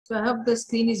So I hope the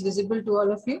screen is visible to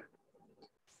all of you.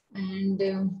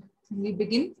 And we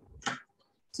begin.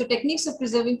 So techniques of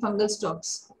preserving fungal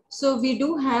stocks. So we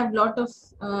do have a lot of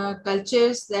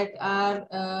cultures that are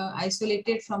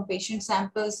isolated from patient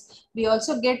samples. We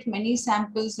also get many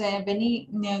samples, many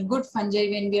good fungi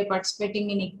when we are participating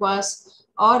in ICWAS,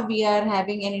 or we are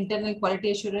having an internal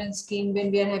quality assurance scheme when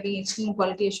we are having external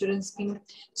quality assurance scheme.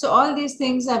 So all these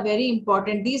things are very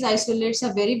important. These isolates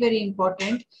are very, very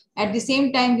important. At the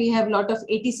same time, we have a lot of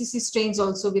ATCC strains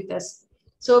also with us.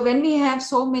 So when we have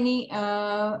so many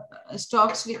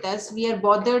stocks with us, we are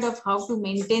bothered of how to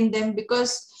maintain them,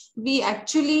 because we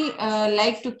actually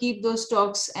like to keep those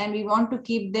stocks and we want to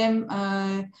keep them.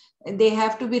 They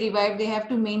have to be revived. They have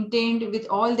to be maintained with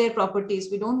all their properties.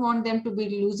 We don't want them to be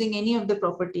losing any of the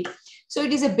property. So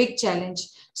it is a big challenge.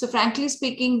 So frankly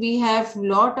speaking, we have a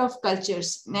lot of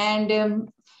cultures, and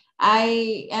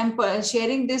I am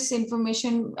sharing this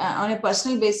information on a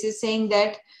personal basis, saying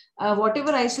that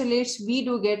whatever isolates we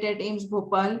do get at AIIMS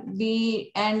Bhopal,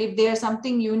 and if they are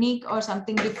something unique or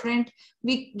something different,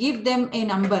 we give them a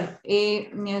number, a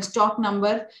stock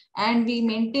number, and we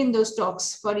maintain those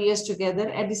stocks for years together.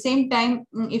 At the same time,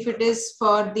 if it is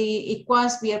for the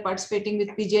ICWAS, we are participating with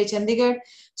PGI Chandigarh.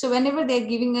 So whenever they are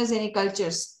giving us any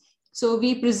cultures, so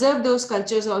we preserve those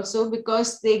cultures also,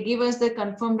 because they give us the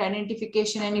confirmed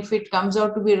identification. And if it comes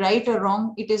out to be right or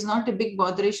wrong, it is not a big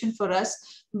botheration for us.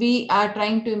 We are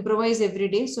trying to improvise every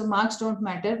day, so marks don't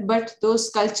matter. But those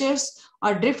cultures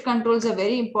or drift controls are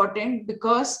very important,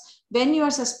 because when you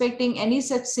are suspecting any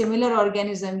such similar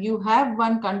organism, you have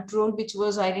one control which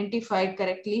was identified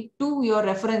correctly to your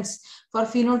reference for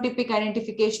phenotypic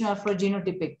identification or for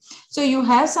genotypic. So you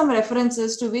have some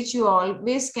references to which you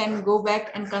always can go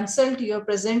back and consult your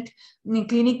present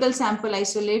clinical sample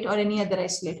isolate or any other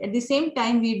isolate. At the same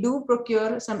time, we do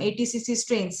procure some ATCC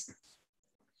strains,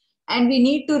 and we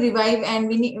need to revive, and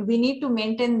we need to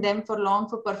maintain them for long,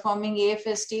 for performing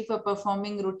AFST, for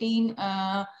performing routine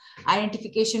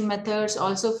identification methods.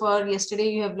 Also, for yesterday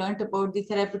you have learned about the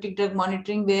therapeutic drug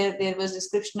monitoring, where there was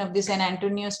description of this San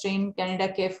Antonio strain, Candida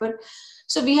Kafer.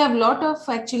 So we have a lot of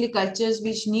actually cultures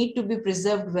which need to be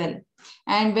preserved well.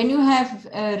 And when you have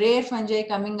rare fungi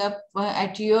coming up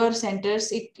at your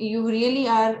centers, you really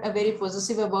are very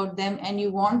possessive about them, and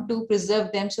you want to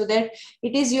preserve them so that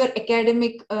it is your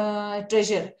academic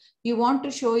treasure. You want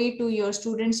to show it to your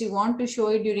students, you want to show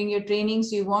it during your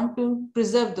trainings, you want to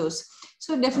preserve those.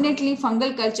 So definitely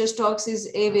fungal culture stocks is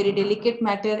a very delicate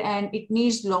matter, and it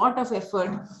needs a lot of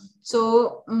effort.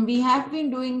 So we have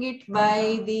been doing it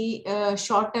by the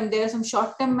short term. There are some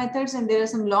short term methods and there are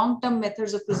some long term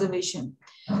methods of preservation.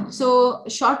 So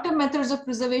short term methods of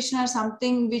preservation are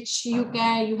something which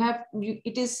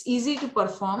it is easy to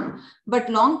perform, but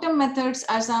long term methods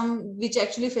are some which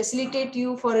actually facilitate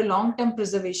you for a long term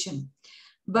preservation.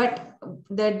 But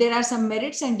there are some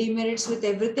merits and demerits with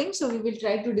everything. So we will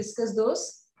try to discuss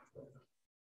those.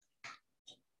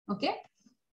 Okay.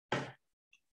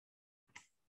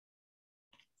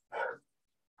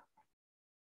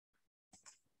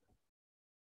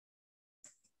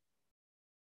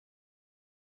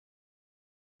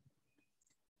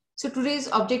 So today's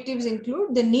objectives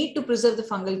include the need to preserve the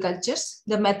fungal cultures,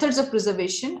 the methods of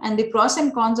preservation, and the pros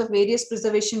and cons of various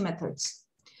preservation methods.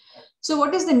 So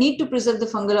what is the need to preserve the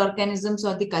fungal organisms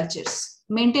or the cultures?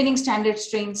 Maintaining standard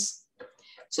strains.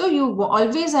 So you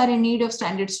always are in need of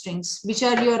standard strains, which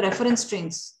are your reference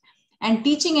strains. And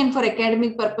teaching and for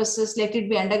academic purposes, let it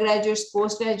be undergraduates,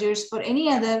 postgraduates, for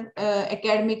any other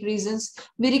academic reasons,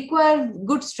 we require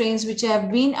good strains which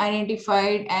have been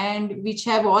identified and which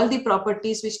have all the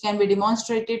properties which can be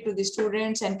demonstrated to the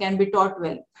students and can be taught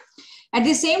well. At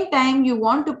the same time, you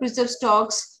want to preserve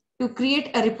stocks to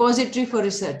create a repository for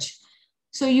research.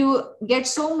 So you get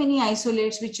so many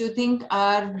isolates which you think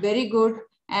are very good,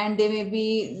 and they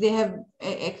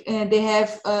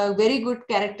have very good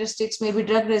characteristics, maybe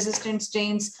drug resistant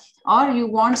strains, or you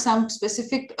want some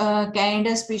specific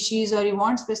Candida species, or you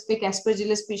want specific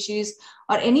Aspergillus species,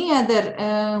 or any other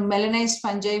melanized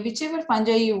fungi, whichever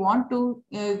fungi you want to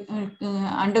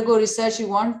undergo research,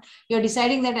 you're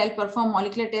deciding that I'll perform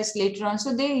molecular tests later on.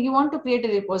 So you want to create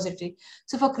a repository.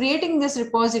 So for creating this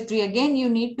repository, again, you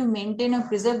need to maintain or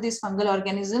preserve these fungal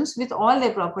organisms with all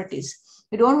their properties.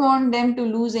 You don't want them to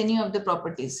lose any of the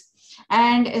properties.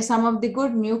 And some of the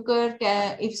good mucor,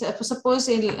 if suppose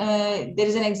there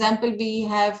is an example, we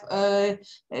have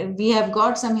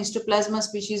got some histoplasma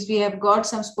species, we have got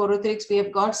some sporotherics, we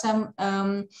have got some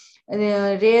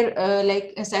rare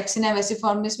like Saxina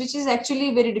vesiformis, which is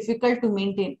actually very difficult to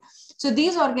maintain. So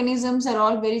these organisms are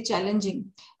all very challenging.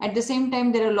 At the same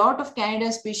time, there are a lot of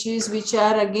Canada species which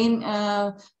are again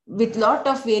with lot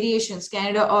of variations,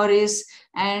 Canada auris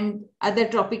and other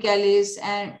tropicalis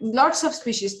and lots of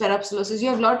species, Parapsilosis. You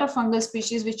have a lot of fungal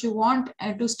species which you want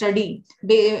to study,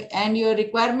 and your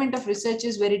requirement of research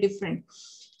is very different.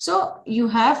 So you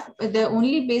have the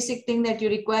only basic thing that you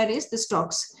require is the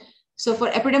stocks. So for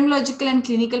epidemiological and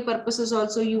clinical purposes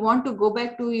also, you want to go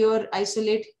back to your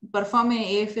isolate, perform an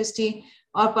AFST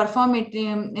or perform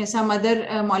it, some other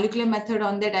molecular method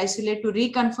on that isolate to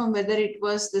reconfirm whether it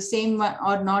was the same one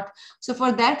or not. So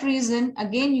for that reason,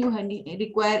 again, you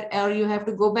require or you have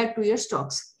to go back to your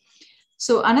stocks.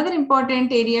 So another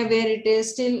important area where it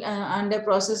is still under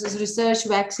process is research,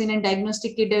 vaccine and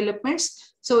diagnostic kit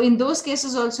developments. So in those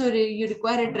cases also you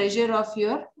require a treasure of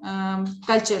your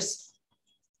cultures.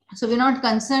 So we're not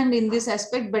concerned in this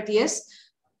aspect, but yes,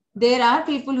 there are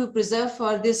people who preserve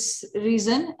for this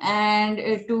reason and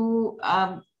to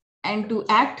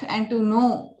act and to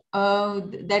know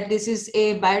that this is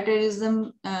a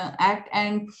bioterrorism act,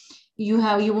 and you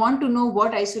want to know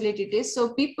what isolate it is.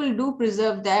 So people do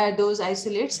preserve those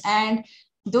isolates, and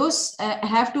those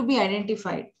have to be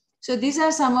identified. So these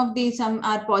are some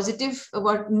are positive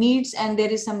what needs, and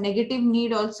there is some negative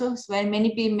need also where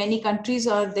many countries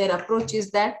or their approach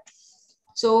is that.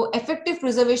 So effective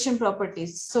preservation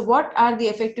properties. So what are the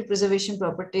effective preservation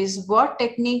properties? What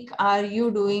technique are you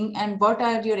doing and what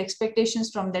are your expectations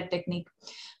from that technique?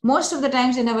 Most of the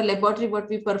times in our laboratory, what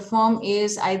we perform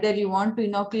is either you want to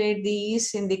inoculate the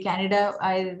yeast in the Candida,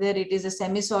 either it is a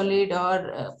semi-solid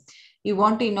or you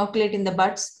want to inoculate in the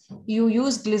buds. You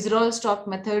use glycerol stock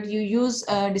method, you use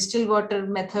distilled water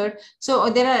method. So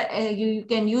there are, you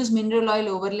can use mineral oil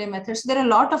overlay methods. There are a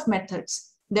lot of methods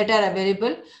that are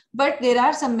available, but there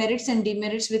are some merits and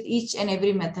demerits with each and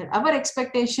every method. Our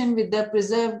expectation with the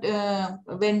preserved,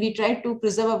 when we try to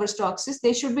preserve our stocks is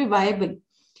they should be viable.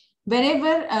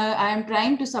 Whenever I am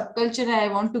trying to subculture, I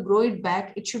want to grow it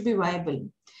back, it should be viable.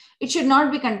 It should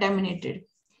not be contaminated.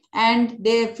 And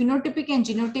the phenotypic and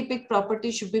genotypic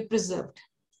properties should be preserved.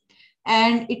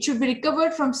 And it should be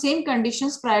recovered from same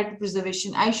conditions prior to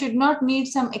preservation. I should not need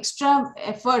some extra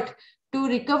effort to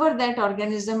recover that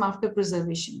organism after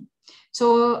preservation.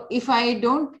 So if I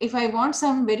want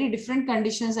some very different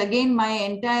conditions, again, my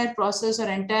entire process or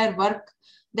entire work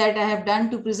that I have done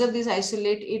to preserve this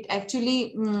isolate, it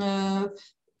actually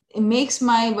it makes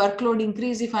my workload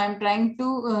increase if I'm trying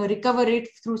to recover it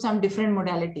through some different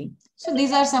modality. So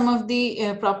these are some of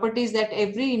the properties that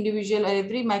every individual or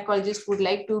every mycologist would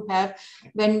like to have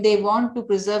when they want to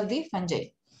preserve the fungi.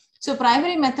 So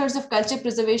primary methods of culture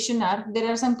preservation are,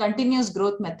 there are some continuous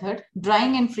growth method,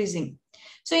 drying and freezing.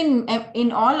 So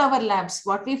in all our labs,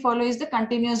 what we follow is the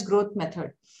continuous growth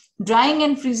method. Drying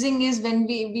and freezing is when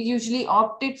we usually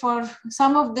opted for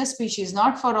some of the species,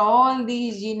 not for all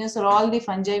the genus or all the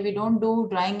fungi. We don't do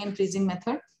drying and freezing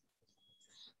method.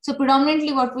 So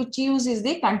predominantly what we choose is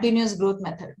the continuous growth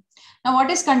method. Now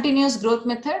what is continuous growth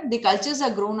method? The cultures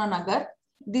are grown on agar.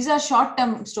 These are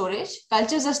short-term storage.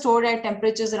 Cultures are stored at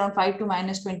temperatures around 5 to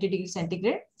minus 20 degrees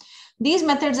centigrade. These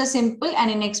methods are simple and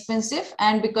inexpensive,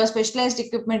 and because specialized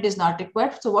equipment is not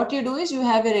required. So what you do is you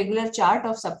have a regular chart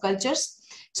of subcultures.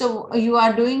 So you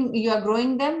are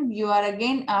growing them. You are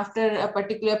again, after a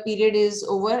particular period is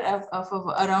over of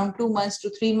around 2 months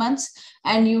to 3 months,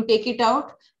 and you take it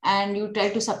out and you try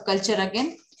to subculture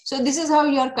again. So this is how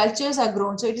your cultures are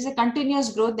grown. So it is a continuous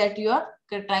growth that you are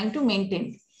trying to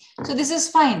maintain. So this is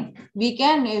fine. We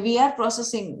are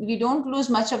processing. We don't lose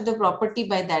much of the property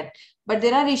by that. But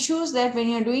there are issues that when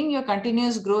you're doing your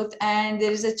continuous growth and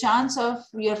there is a chance of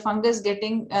your fungus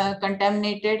getting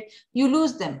contaminated, you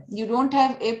lose them. You don't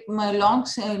have a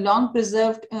long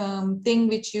preserved thing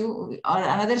which you, or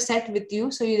another set with you.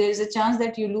 So there is a chance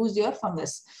that you lose your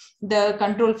fungus, the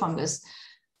control fungus.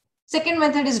 Second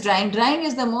method is drying. Drying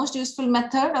is the most useful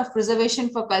method of preservation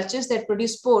for cultures that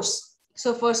produce spores.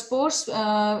 So for spores,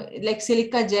 like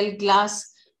silica gel,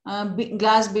 glass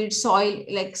bead, soil,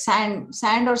 like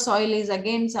sand or soil is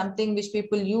again something which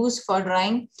people use for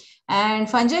drying. And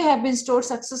fungi have been stored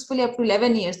successfully up to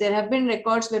 11 years. There have been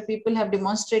records where people have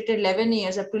demonstrated 11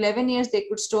 years, up to 11 years, they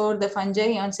could store the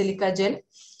fungi on silica gel.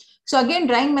 So again,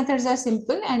 drying methods are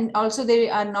simple, and also they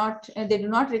do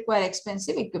not require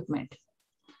expensive equipment.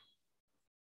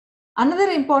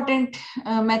 Another important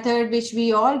method which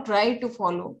we all try to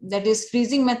follow, that is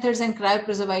freezing methods and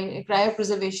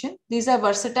cryopreservation. These are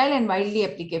versatile and widely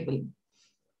applicable.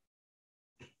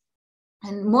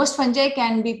 And most fungi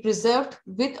can be preserved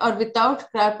with or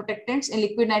without cryoprotectants in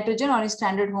liquid nitrogen or in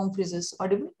standard home freezers.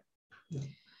 Audible?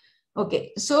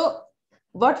 Okay, so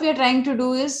what we are trying to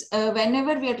do is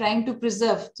whenever we are trying to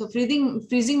preserve, so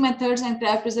freezing methods and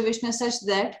cryo preservation are such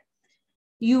that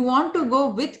you want to go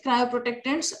with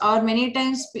cryoprotectants, or many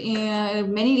times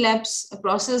many labs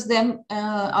process them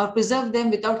or preserve them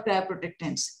without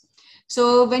cryoprotectants.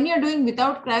 So when you're doing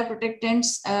without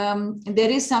cryoprotectants, there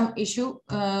is some issue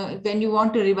when you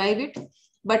want to revive it.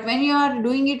 But when you are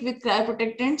doing it with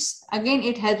cryoprotectants, again,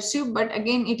 it helps you, but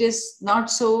again, it is not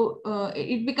so,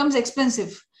 it becomes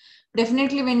expensive.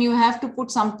 Definitely when you have to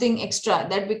put something extra,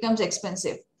 that becomes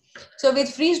expensive. So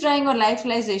with freeze drying or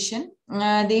lyophilization,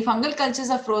 the fungal cultures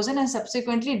are frozen and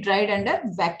subsequently dried under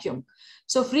vacuum.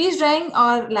 So freeze drying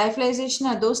or lyophilization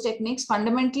are those techniques.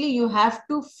 Fundamentally, you have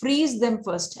to freeze them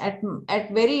first at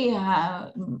very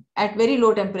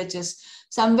low temperatures.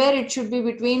 Somewhere it should be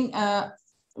between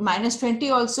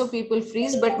 -20 also people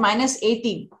freeze, but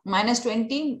 -80,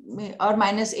 -20 or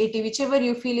 -80, whichever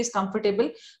you feel is comfortable,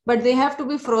 but they have to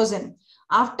be frozen.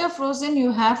 After frozen,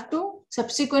 you have to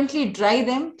subsequently dry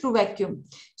them through vacuum.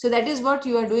 So that is what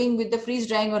you are doing with the freeze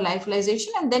drying or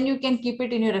lyophilization, and then you can keep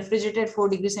it in your refrigerator at 4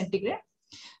 degrees centigrade.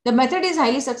 The method is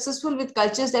highly successful with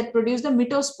cultures that produce the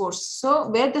mitospores. So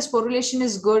where the sporulation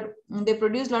is good, they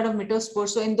produce a lot of mitospores.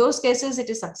 So in those cases, it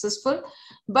is successful,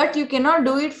 but you cannot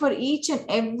do it for each and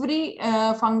every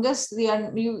fungus.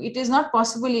 It is not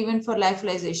possible even for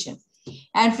lyophilization.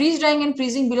 And freeze drying and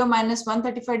freezing below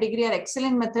 -135 degree are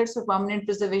excellent methods for permanent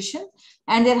preservation,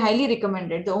 and they're highly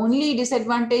recommended. The only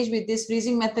disadvantage with these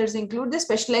freezing methods include the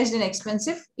specialized and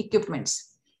expensive equipments.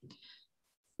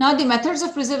 Now, the methods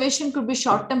of preservation could be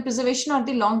short-term preservation or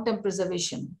the long-term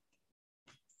preservation.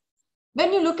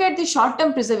 When you look at the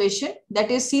short-term preservation, that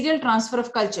is serial transfer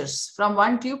of cultures from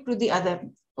one tube to the other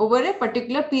over a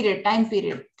particular time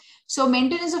period. So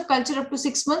maintenance of culture up to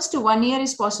 6 months to 1 year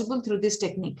is possible through this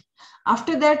technique.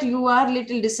 After that, you are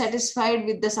little dissatisfied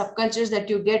with the subcultures that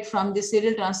you get from the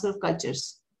serial transfer of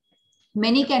cultures.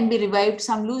 Many can be revived,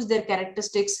 some lose their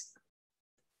characteristics.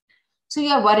 So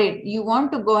you are worried. You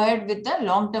want to go ahead with the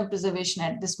long-term preservation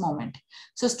at this moment.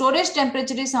 So storage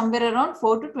temperature is somewhere around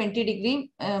 -20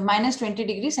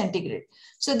 degrees centigrade.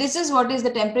 So this is what is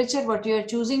the temperature what you are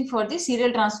choosing for the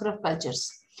serial transfer of cultures.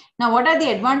 Now, what are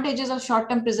the advantages of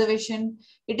short-term preservation?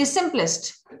 It is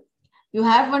simplest. You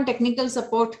have one technical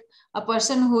support, a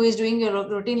person who is doing your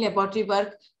routine laboratory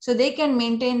work, so they can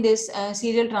maintain this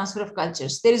serial transfer of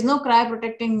cultures. There is no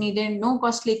cryoprotecting needed, no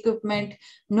costly equipment,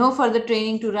 no further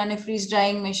training to run a freeze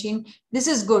drying machine. This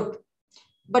is good.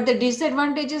 But the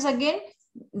disadvantages, again,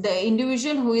 the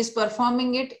individual who is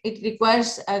performing it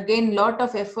requires again lot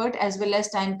of effort as well as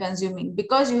time consuming,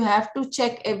 because you have to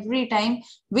check every time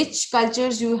which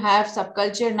cultures you have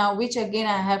subculture now, which again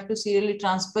I have to serially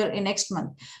transfer in next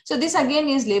month. So this again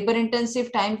is labor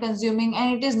intensive, time consuming,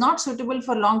 and it is not suitable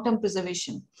for long-term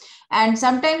preservation. And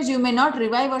sometimes you may not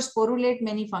revive or sporulate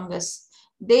many fungus.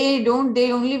 They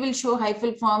only will show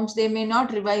hyphal forms. They may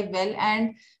not revive well,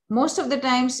 and most of the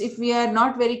times, if we are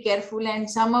not very careful, and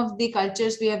some of the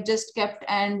cultures we have just kept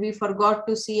and we forgot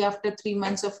to see after 3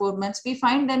 months or 4 months, we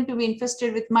find them to be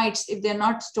infested with mites if they're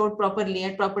not stored properly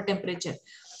at proper temperature.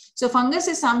 So fungus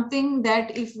is something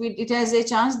that it has a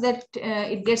chance that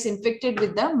it gets infected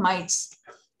with the mites.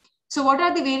 So what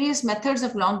are the various methods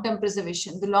of long-term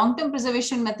preservation? The long-term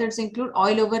preservation methods include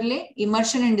oil overlay,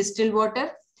 immersion in distilled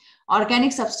water,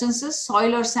 organic substances,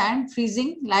 soil or sand,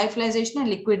 freezing, lyophilization, and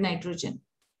liquid nitrogen.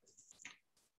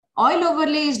 Oil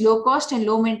overlay is low cost and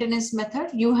low maintenance method.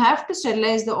 You have to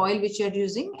sterilize the oil which you are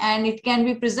using, and it can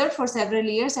be preserved for several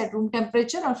years at room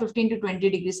temperature or 15 to 20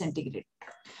 degrees centigrade.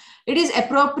 It is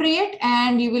appropriate,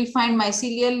 and you will find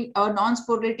mycelial or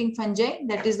non-sporulating fungi,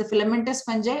 that is the filamentous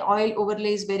fungi. Oil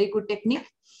overlay is very good technique,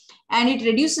 and it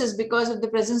reduces, because of the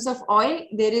presence of oil,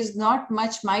 there is not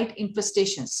much mite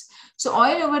infestations. So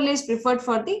oil overlay is preferred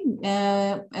for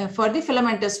the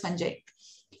filamentous fungi.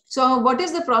 So what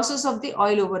is the process of the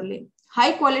oil overlay?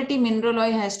 High quality mineral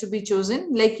oil has to be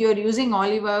chosen, like you're using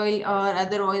olive oil or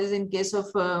other oils in case of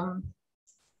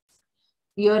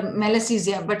your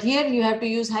Malassezia. But here you have to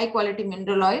use high quality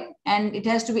mineral oil, and it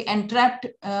has to be entrapped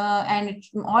and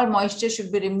all moisture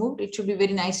should be removed. It should be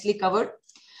very nicely covered.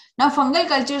 Now fungal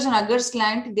cultures on agar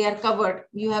slant, they are covered.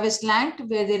 You have a slant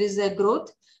where there is a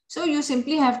growth. So you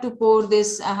simply have to pour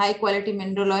this high quality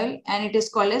mineral oil, and it is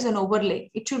called as an overlay.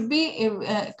 It should be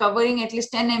covering at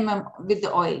least 10 mm with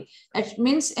the oil. That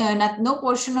means no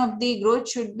portion of the growth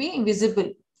should be visible.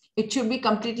 It should be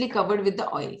completely covered with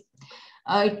the oil.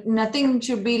 Nothing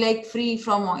should be like free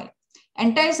from oil.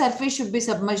 Entire surface should be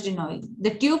submerged in oil.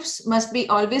 The tubes must be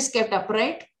always kept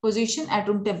upright position at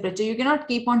room temperature. You cannot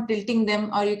keep on tilting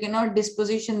them, or you cannot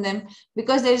disposition them,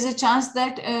 because there is a chance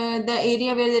that the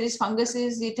area where there is fungus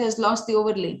it has lost the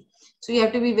overlay. So you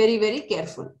have to be very, very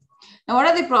careful. Now, what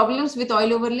are the problems with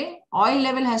oil overlay? Oil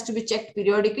level has to be checked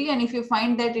periodically, and if you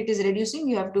find that it is reducing,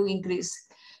 you have to increase.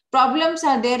 Problems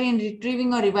are there in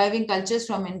retrieving or reviving cultures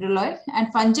from mineral oil,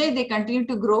 and fungi, they continue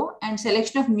to grow, and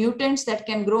selection of mutants that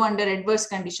can grow under adverse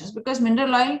conditions, because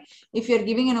mineral oil, if you're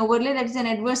giving an overlay, that is an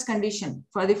adverse condition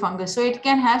for the fungus. So it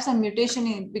can have some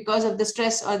mutation because of the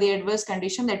stress or the adverse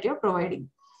condition that you're providing.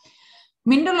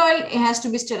 Mineral oil has to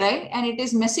be sterile and it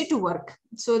is messy to work.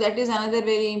 So that is another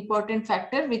very important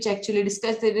factor which actually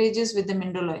discourages with the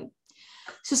mineral oil.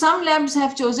 So some labs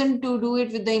have chosen to do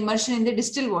it with the immersion in the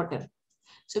distilled water.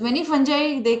 So many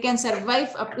fungi, they can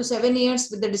survive up to 7 years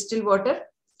with the distilled water.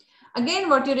 Again,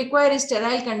 what you require is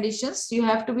sterile conditions. You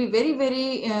have to be very,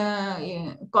 very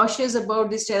cautious about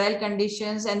the sterile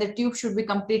conditions, and the tube should be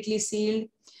completely sealed.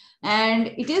 And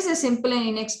it is a simple and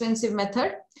inexpensive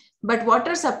method, but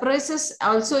water suppresses,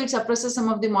 also it suppresses some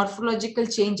of the morphological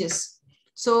changes.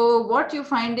 So what you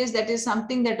find is that is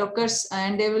something that occurs,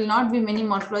 and there will not be many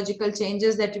morphological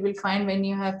changes that you will find when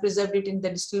you have preserved it in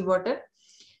the distilled water.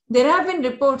 There have been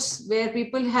reports where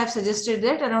people have suggested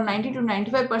that around 90 to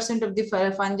 95% of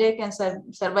the fungi can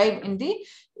survive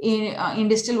in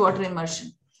distilled water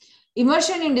immersion.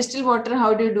 Immersion in distilled water,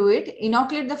 how do you do it?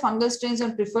 Inoculate the fungal strains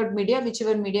on preferred media,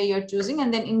 whichever media you're choosing,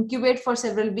 and then incubate for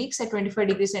several weeks at 25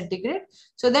 degrees centigrade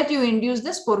so that you induce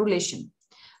the sporulation.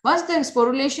 Once the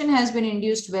sporulation has been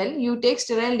induced well, you take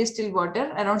sterile distilled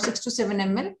water around 6 to 7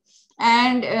 ml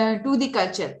and to the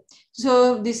culture.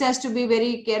 So this has to be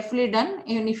very carefully done.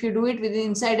 And if you do it with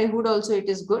inside a hood also, it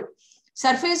is good.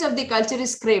 Surface of the culture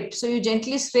is scraped. So you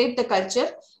gently scrape the culture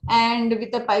and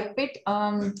with a pipette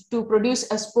to produce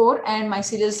a spore and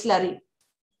mycelial slurry.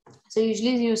 So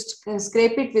usually you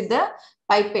scrape it with the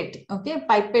pipette. Okay,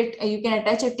 pipette, you can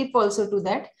attach a tip also to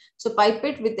that. So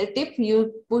pipette with the tip,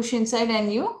 you push inside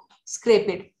and you scrape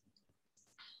it.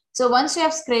 So once you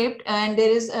have scraped and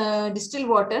there is distilled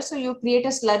water, so you create a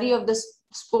slurry of the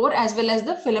spore as well as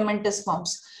the filamentous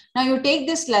forms. Now you take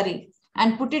this slurry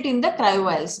and put it in the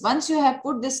cryovials. Once you have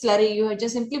put this slurry, you have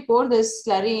just simply pour this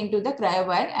slurry into the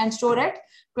cryovial and store at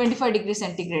 25 degrees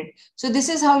centigrade. So this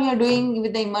is how you are doing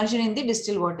with the immersion in the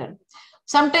distilled water.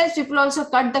 Sometimes people also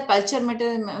cut the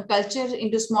culture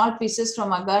into small pieces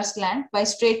from agar gland by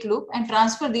straight loop and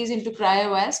transfer these into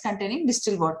cryovials containing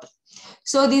distilled water.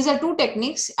 So these are two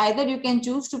techniques. Either you can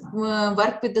choose to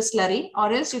work with the slurry,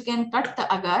 or else you can cut the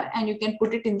agar and you can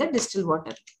put it in the distilled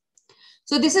water.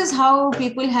 So this is how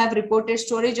people have reported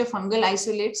storage of fungal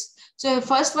isolates. So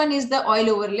first one is the oil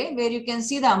overlay, where you can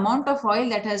see the amount of oil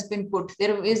that has been put.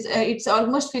 There is it's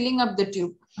almost filling up the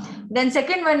tube. Then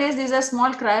second one is these are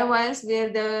small cryovials where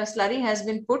the slurry has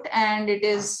been put and it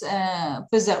is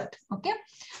preserved. Okay.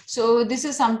 So this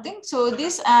is something. So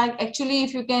these are actually,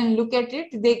 if you can look at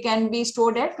it, they can be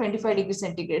stored at 25 degrees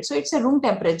centigrade. So it's a room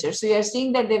temperature. So you are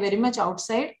seeing that they're very much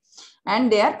outside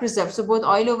and they are preserved. So both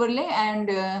oil overlay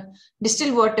and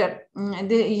distilled water,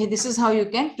 this is how you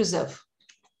can preserve.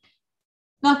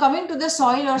 Now coming to the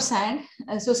soil or sand,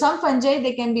 so some fungi,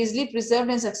 they can be easily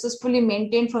preserved and successfully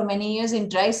maintained for many years in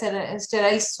dry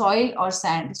sterile soil or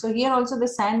sand. So here also the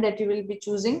sand that you will be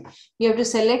choosing, you have to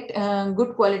select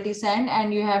good quality sand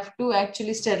and you have to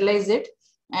actually sterilize it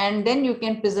and then you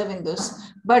can preserve in those.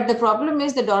 But the problem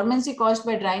is the dormancy caused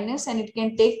by dryness and it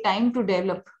can take time to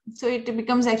develop. So it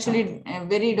becomes actually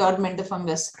very dormant, the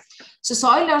fungus. So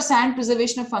soil or sand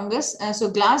preservation of fungus. So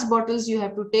glass bottles you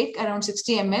have to take around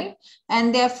 60 ml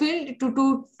and they are filled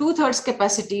to 2/3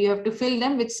 capacity. You have to fill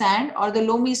them with sand or the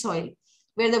loamy soil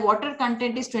where the water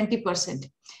content is 20%.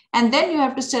 And then you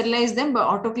have to sterilize them by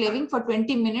autoclaving for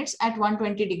 20 minutes at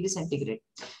 120 degrees centigrade.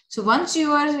 So once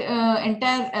your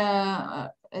entire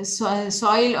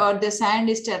soil or the sand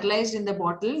is sterilized in the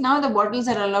bottle, now the bottles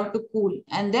are allowed to cool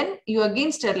and then you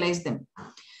again sterilize them.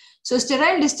 So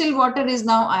sterile distilled water is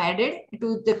now added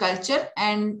to the culture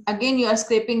and again you are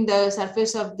scraping the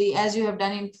surface of the, as you have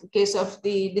done in case of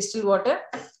the distilled water.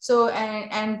 So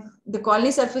and the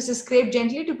colony surface is scraped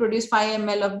gently to produce 5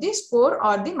 ml of the spore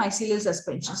or the mycelial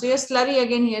suspension. So your slurry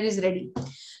again here is ready.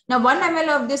 Now 1 ml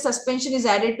of this suspension is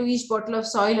added to each bottle of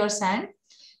soil or sand.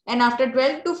 And after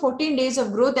 12 to 14 days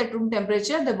of growth at room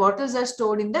temperature, the bottles are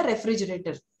stored in the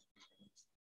refrigerator.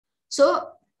 So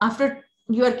after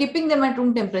you are keeping them at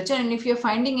room temperature, and if you're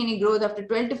finding any growth after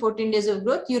 12 to 14 days of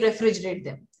growth, you refrigerate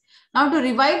them. Now to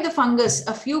revive the fungus,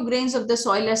 a few grains of the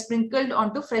soil are sprinkled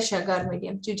onto fresh agar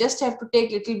medium. So you just have to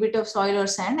take a little bit of soil or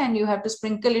sand and you have to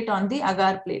sprinkle it on the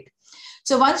agar plate.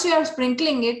 So once you are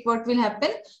sprinkling it, what will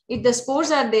happen? If the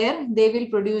spores are there, they will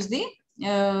produce the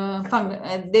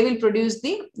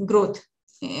growth.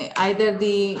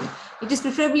 It is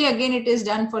preferably, again, it is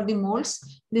done for the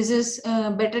molds. This is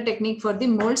a better technique for the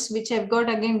molds, which have got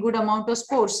again good amount of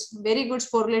spores, very good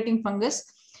sporulating fungus.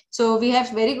 So we have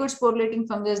very good sporulating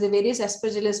fungus, the various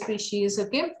Aspergillus species.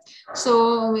 Okay,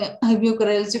 so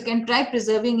mucorales, you can try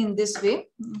preserving in this way,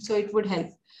 so it would help.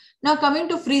 Now coming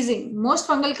to freezing, most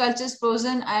fungal cultures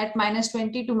frozen at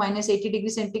 -20 to -80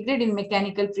 degrees centigrade in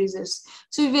mechanical freezers.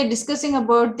 So we were discussing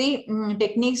about the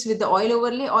techniques with the oil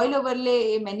overlay. Oil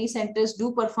overlay, many centers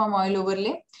do perform oil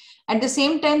overlay. At the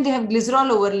same time, they have glycerol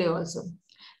overlay also.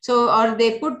 So, or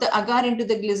they put the agar into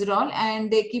the glycerol and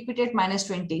they keep it at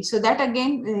 -20. So that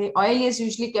again, the oil is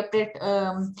usually kept at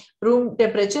room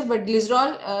temperature, but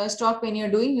glycerol stock, when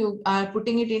you're doing, you are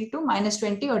putting it into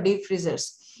 -20 or deep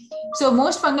freezers. So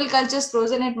most fungal cultures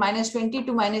frozen at -20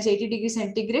 to -80 degrees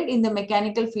centigrade in the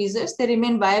mechanical freezers, they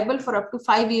remain viable for up to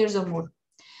 5 years or more.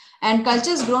 And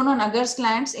cultures grown on agar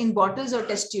slants in bottles or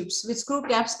test tubes with screw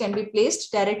caps can be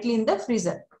placed directly in the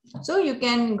freezer. So you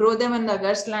can grow them in the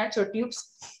agar slants or tubes.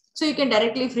 So you can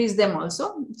directly freeze them also.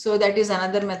 So that is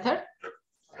another method.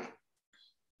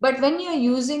 But when you're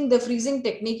using the freezing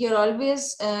technique, you're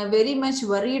always very much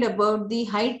worried about the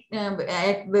height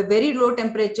at very low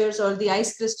temperatures or the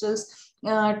ice crystals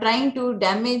trying to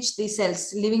damage the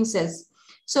cells, living cells.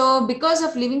 So because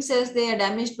of living cells, they are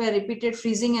damaged by repeated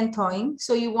freezing and thawing.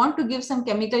 So you want to give some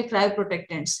chemical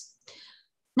cryoprotectants.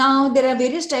 Now, there are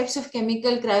various types of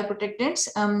chemical cryoprotectants,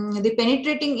 the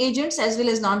penetrating agents as well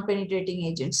as non-penetrating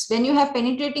agents. When you have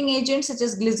penetrating agents such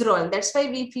as glycerol, that's why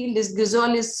we feel this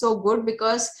glycerol is so good,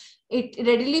 because it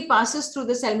readily passes through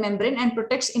the cell membrane and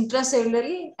protects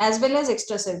intracellularly as well as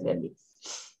extracellularly.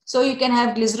 So you can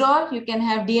have glycerol, you can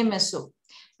have DMSO.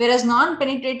 Whereas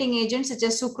non-penetrating agents such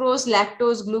as sucrose,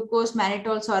 lactose, glucose,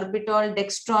 mannitol, sorbitol,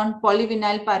 dextron,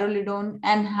 polyvinyl pyrrolidone,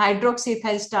 and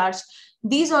hydroxyethyl starch,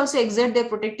 these also exert their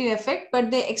protective effect, but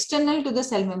they're external to the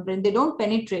cell membrane. They don't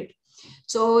penetrate.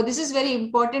 So this is very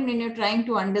important when you're trying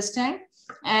to understand.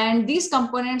 And these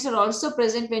components are also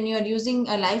present when you are using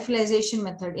a lyophilization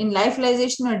method. In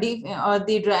lyophilization or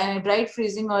the dried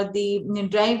freezing or the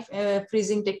dry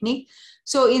freezing technique.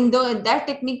 So in that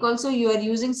technique also, you are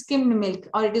using skimmed milk,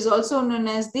 or it is also known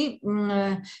as the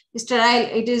sterile.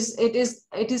 It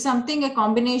is something, a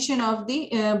combination of the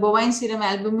bovine serum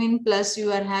albumin plus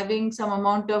you are having some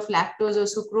amount of lactose or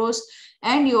sucrose,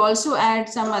 and you also add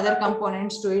some other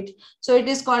components to it. So it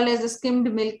is called as a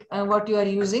skimmed milk, what you are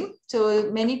using. So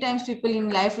many times people in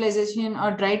lyophilization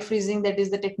or dried freezing, that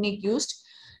is the technique used.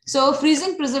 So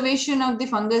freezing preservation of the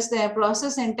fungus, the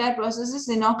entire process is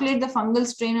inoculate the fungal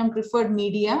strain on preferred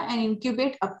media and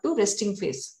incubate up to resting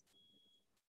phase.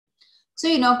 So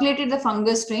inoculated the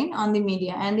fungus strain on the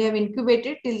media and they have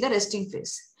incubated till the resting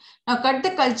phase. Now cut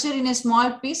the culture in a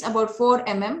small piece about 4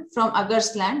 mm from agar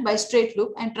slant by straight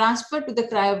loop and transfer to the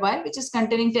cryovial, which is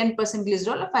containing 10%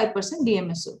 glycerol or 5%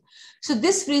 DMSO. So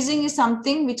this freezing is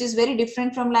something which is very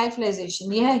different from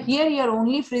lyophilization. Here you are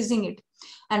only freezing it.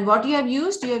 And what you have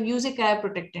used a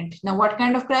cryoprotectant. Now, what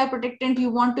kind of cryoprotectant you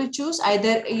want to choose?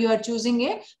 Either you are choosing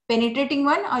a penetrating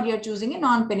one or you are choosing a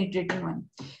non-penetrating one.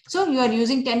 So you are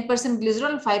using 10%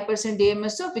 glycerol, 5%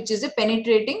 DMSO, which is a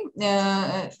penetrating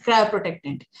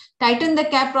cryoprotectant. Tighten the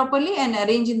cap properly and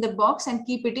arrange in the box and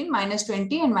keep it in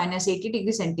 -20 and -80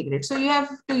 degrees centigrade. So you have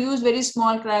to use very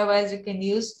small cryovials you can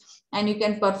use and you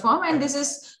can perform. And this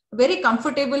is very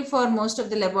comfortable for most of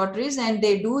the laboratories, and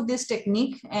they do this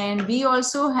technique. And we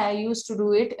also used to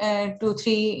do it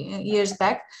 2-3 years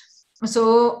back.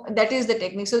 So that is the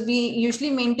technique. So we usually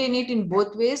maintain it in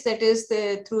both ways. That is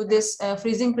through this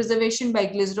freezing preservation by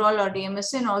glycerol or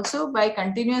DMSO, and also by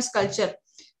continuous culture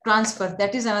transfer.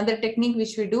 That is another technique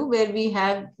which we do, where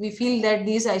we feel that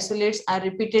these isolates are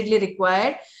repeatedly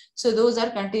required. So those are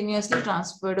continuously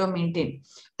transferred or maintained.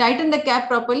 Tighten the cap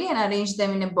properly and arrange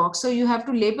them in a box. So you have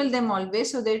to label them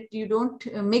always so that you don't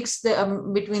mix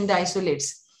between the isolates.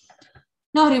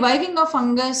 Now, reviving of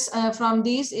fungus from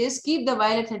these is keep the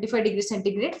vial at 35 degrees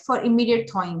centigrade for immediate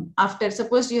thawing. After,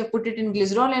 suppose you have put it in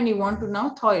glycerol and you want to now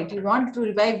thaw it, you want to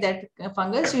revive that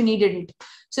fungus, you needed it.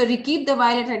 So keep the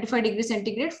vial at 35 degrees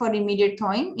centigrade for immediate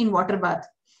thawing in water bath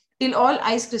till all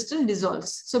ice crystal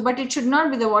dissolves. So, but it should not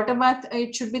be the water bath,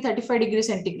 it should be 35 degrees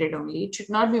centigrade only. It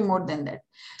should not be more than that.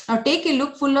 Now take a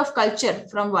look full of culture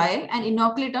from vial and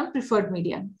inoculate on preferred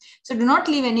media. So do not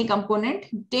leave any component,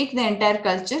 take the entire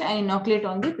culture and inoculate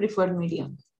on the preferred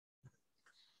medium.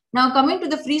 Now coming to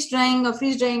the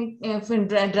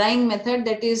drying method,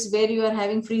 that is where you are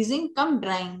having freezing come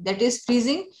drying, that is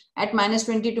freezing at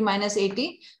 -20 to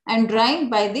 -80 and drying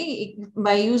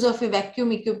by use of a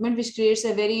vacuum equipment which creates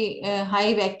a very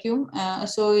high vacuum.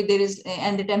 So there is,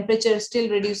 and the temperature still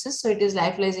reduces. So it is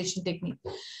lyophilization technique.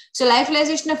 So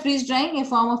lyophilization of freeze drying, a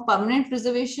form of permanent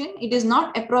preservation. It is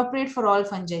not appropriate for all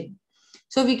fungi.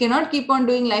 So we cannot keep on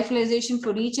doing lyophilization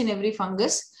for each and every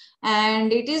fungus.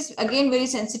 And it is again very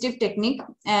sensitive technique,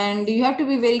 and you have to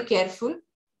be very careful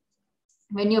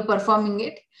when you're performing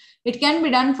it. It can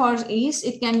be done for yeast,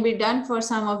 it can be done for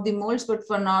some of the molds, but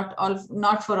for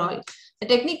not for all. The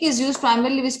technique is used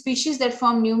primarily with species that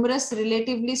form numerous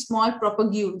relatively small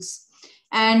propagules.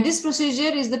 And this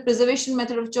procedure is the preservation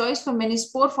method of choice for many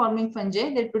spore-forming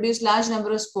fungi that produce large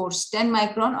number of spores, 10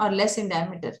 micron or less in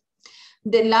diameter.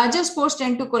 The larger spores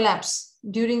tend to collapse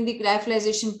during the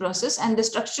lyophilization process, and the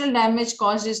structural damage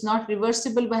caused is not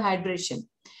reversible by hydration.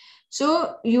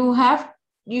 So you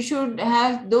should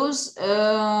have those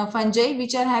fungi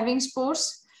which are having spores.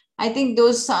 I think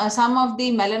those some of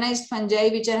the melanized fungi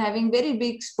which are having very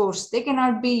big spores, they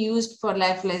cannot be used for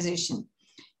lyophilization.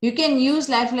 You can use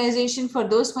lyophilization for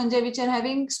those fungi which are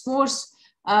having spores,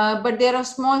 but they are of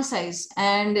small size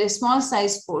and small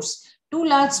size spores. Too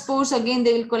large spores, again,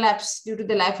 they will collapse due to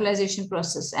the lyophilization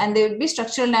process, and there will be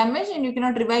structural damage and you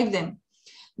cannot revive them.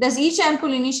 Thus, each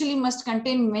ampoule initially must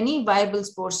contain many viable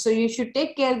spores. So you should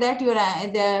take care that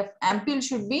the ampoule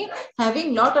should be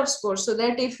having lot of spores, so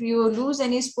that if you lose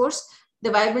any spores, the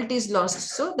viability is lost.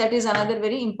 So that is another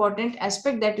very important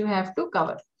aspect that you have to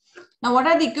cover. Now, what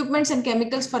are the equipments and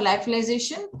chemicals for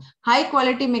lyophilization? High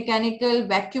quality mechanical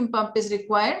vacuum pump is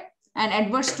required. An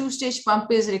adverse two-stage pump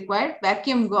is required.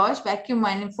 Vacuum gauge, vacuum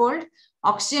manifold,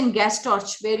 oxygen gas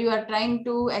torch, where you are trying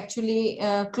to actually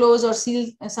close or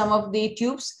seal some of the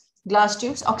tubes, glass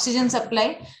tubes, oxygen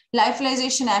supply,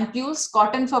 lyophilization ampoules,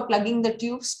 cotton for plugging the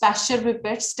tubes, pasture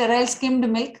pipettes, sterile skimmed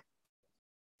milk,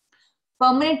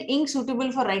 permanent ink suitable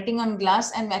for writing on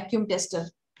glass, and vacuum tester.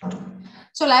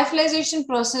 So lyophilization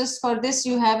process, for this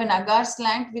you have an agar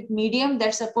slant with medium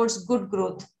that supports good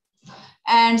growth.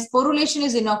 And sporulation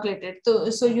is inoculated.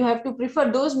 So you have to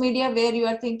prefer those media where you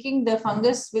are thinking the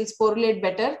fungus will sporulate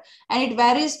better, and it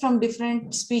varies from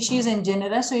different species and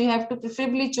genera. So you have to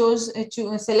preferably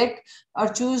select or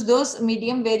choose those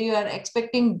medium where you are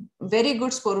expecting very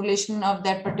good sporulation of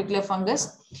that particular fungus.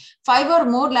 5 or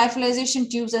more lyophilization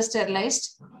tubes are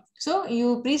sterilized. So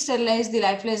you pre-sterilize the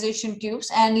lyophilization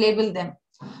tubes and label them.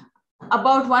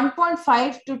 About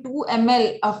 1.5 to 2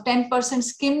 ml of 10%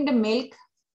 skimmed milk,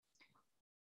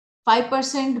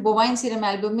 5% bovine serum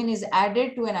albumin is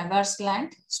added to an agar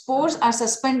slant. Spores are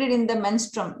suspended in the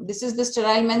menstruum. This is the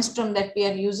sterile menstruum that we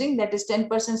are using, that is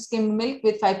 10% skimmed milk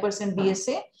with 5%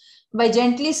 BSA, by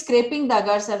gently scraping the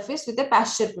agar surface with a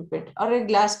pasture pipette or a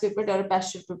glass pipette or a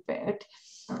pasture pipette.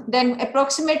 Then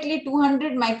approximately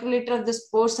 200 microliter of the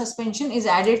spore suspension is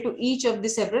added to each of the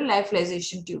several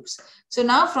lyophilization tubes. So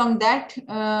now from that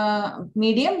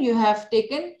medium, you have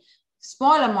taken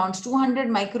small amounts, 200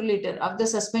 microliter of the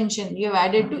suspension you have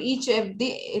added to each of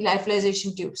the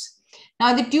lyophilization tubes.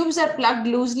 Now the tubes are plugged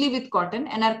loosely with cotton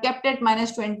and are kept at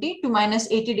 -20 to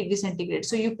 -80 degrees centigrade.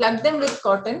 So you plug them with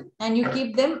cotton and you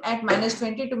keep them at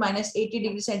 -20 to -80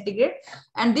 degrees centigrade.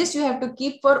 And this you have to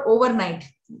keep for overnight.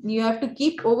 You have to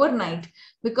keep overnight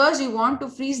because you want to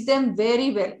freeze them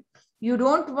very well. You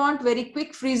don't want very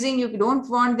quick freezing. You don't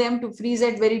want them to freeze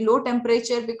at very low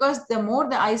temperature, because the more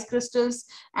the ice crystals,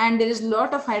 and there is a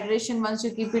lot of hydration once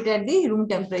you keep it at the room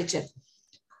temperature.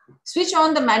 Switch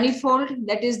on the manifold,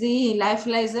 that is the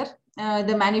lyophilizer,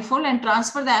 the manifold, and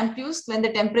transfer the ampoules when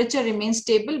the temperature remains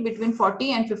stable between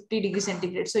 40 and 50 degrees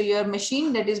centigrade. So your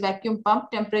machine, that is vacuum pump,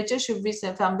 temperature should be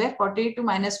somewhere 40 to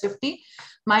 -50.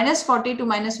 -40 to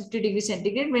 -50 degrees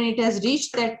centigrade. When it has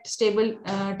reached that stable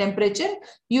temperature,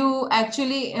 you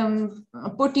actually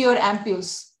put your ampoules.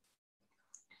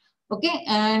 Okay,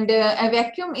 and a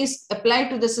vacuum is applied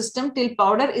to the system till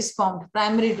powder is formed,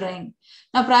 primary drying.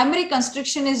 Now, primary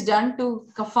constriction is done to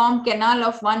form canal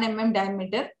of 1 mm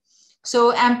diameter. So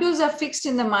ampoules are fixed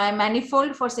in the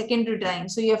manifold for secondary drying.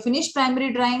 So you have finished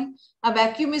primary drying, a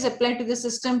vacuum is applied to the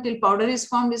system till powder is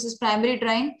formed. This is primary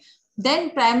drying.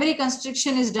 Then primary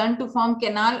constriction is done to form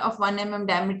canal of 1 mm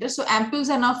diameter. So ampoules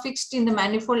are now fixed in the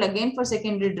manifold again for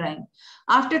secondary drying.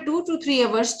 After 2 to 3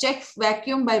 hours, check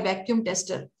vacuum by vacuum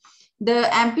tester. The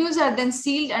ampules are then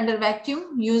sealed under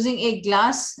vacuum using a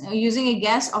gas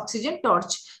oxygen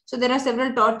torch. So there are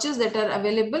several torches that are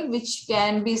available, which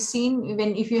can be seen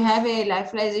when, if you have a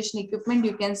lyophilization equipment,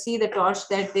 you can see the torch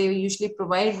that they usually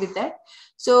provide with that.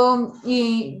 So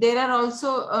there are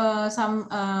also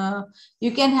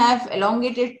you can have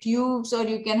elongated tubes, or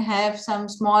you can have some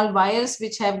small wires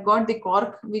which have got the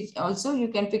cork, which also you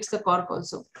can fix the cork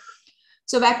also.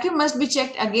 So vacuum must be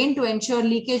checked again to ensure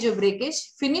leakage or breakage.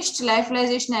 Finished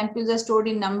lyophilization ampules are stored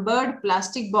in numbered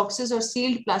plastic boxes or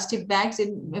sealed plastic bags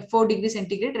in 4 degrees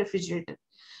centigrade refrigerator.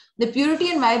 The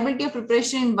purity and viability of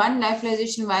preparation in one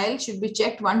lyophilization vial should be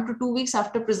checked 1 to 2 weeks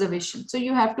after preservation. So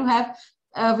you have to have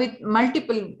with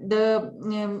multiple,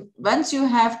 once you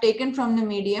have taken from the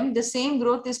medium, the same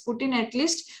growth is put in at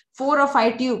least 4 or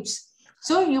 5 tubes.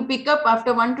 So you pick up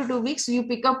after 1 to 2 weeks, you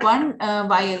pick up one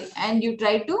vial and you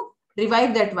try to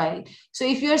revive that vial. So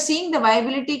if you are seeing, the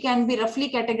viability can be roughly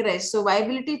categorized. So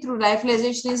viability through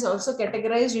lyophilization is also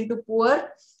categorized into poor,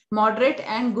 moderate,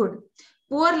 and good.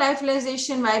 Poor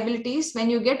lyophilization viability is when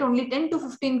you get only 10 to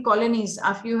 15 colonies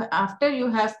after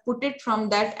you have put it from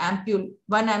that ampule,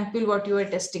 one ampule what you are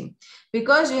testing,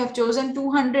 because you have chosen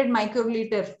 200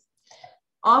 microliter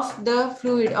of the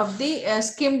fluid of the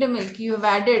skimmed milk. You have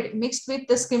added, mixed with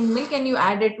the skimmed milk, and you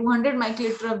added 200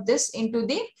 microliter of this into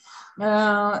the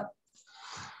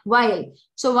vial.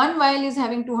 So one vial is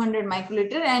having 200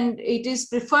 microliter, and it is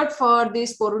preferred for the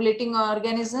sporulating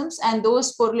organisms and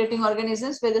those sporulating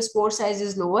organisms where the spore size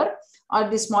is lower or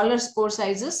the smaller spore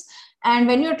sizes. And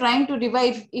when you're trying to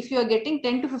revive, if you are getting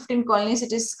 10 to 15 colonies,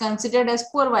 it is considered as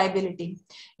poor viability.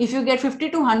 If you get 50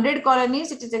 to 100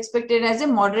 colonies, it is expected as a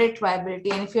moderate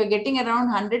viability. And if you're getting around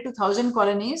 100 to 1000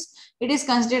 colonies, it is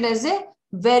considered as a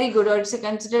very good, or it's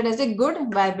considered as a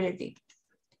good viability.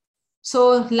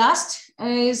 So last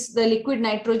is the liquid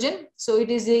nitrogen. So it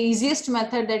is the easiest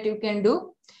method that you can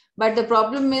do. But the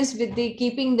problem is with the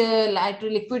keeping the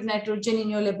liquid nitrogen in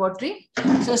your laboratory.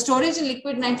 So storage in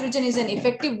liquid nitrogen is an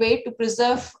effective way to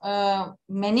preserve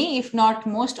many, if not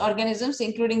most, organisms,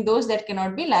 including those that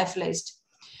cannot be lyophilized.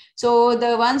 So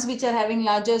the ones which are having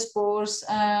larger spores,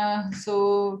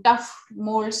 so tough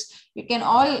molds, you can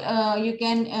all you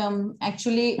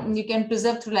can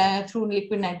preserve through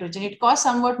liquid nitrogen. It costs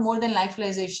somewhat more than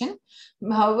lyophilization.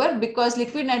 However, because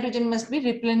liquid nitrogen must be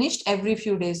replenished every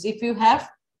few days. If you have,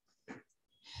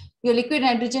 your liquid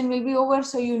nitrogen will be over,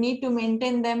 so you need to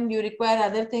maintain them. You require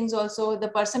other things also. The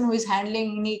person who is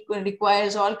handling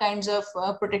requires all kinds of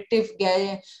protective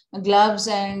gloves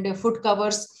and foot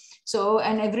covers. So,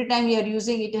 and every time you are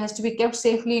using it, has to be kept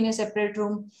safely in a separate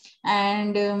room,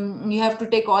 and you have to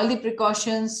take all the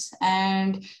precautions.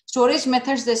 And storage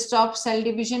methods that stop cell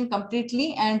division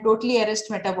completely and totally arrest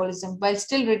metabolism while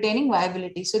still retaining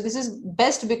viability. So this is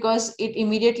best because it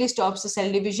immediately stops the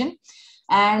cell division.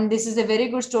 And this is a very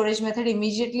good storage method.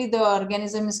 Immediately the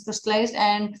organism is crystallized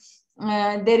and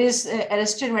there is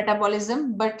arrested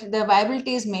metabolism, but the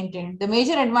viability is maintained. The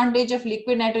major advantage of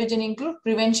liquid nitrogen include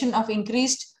prevention of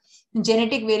increased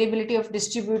genetic variability of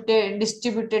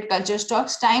distributed culture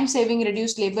stocks, time saving,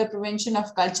 reduced labor, prevention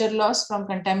of culture loss from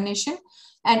contamination,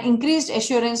 and increased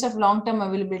assurance of long-term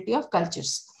availability of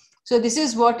cultures. So this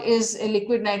is what is a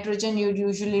liquid nitrogen you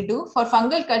usually do. For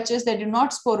fungal cultures that do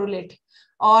not sporulate,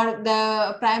 or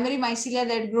the primary mycelia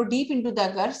that grow deep into the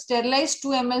agar, sterilized 2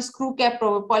 ml screw cap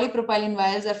polypropylene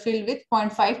vials are filled with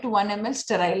 0.5 to 1 ml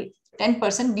sterile 10%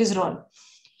 glycerol.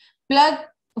 Plug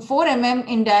 4 mm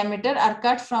in diameter are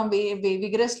cut from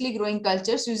vigorously growing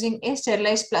cultures using a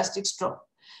sterilized plastic straw.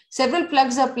 Several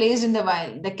plugs are placed in the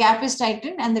vial. The cap is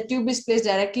tightened and the tube is placed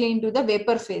directly into the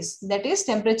vapor phase. That is,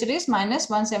 temperature is minus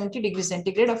 170 degrees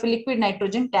centigrade of a liquid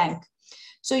nitrogen tank.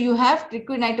 So you have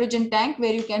liquid nitrogen tank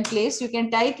where you can place, you can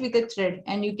tie it with a thread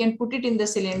and you can put it in the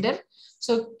cylinder.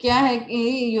 So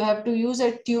you have to use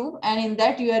a tube, and in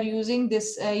that you are using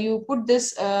this, you put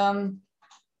this,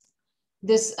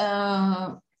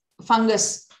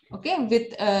 fungus, okay,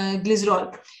 with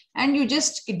glycerol, and you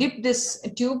just dip this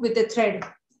tube with a thread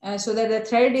so that the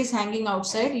thread is hanging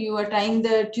outside. You are tying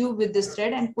the tube with this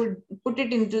thread and put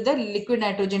it into the liquid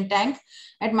nitrogen tank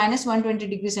at minus 120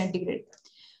 degrees centigrade.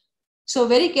 So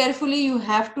very carefully you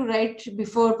have to write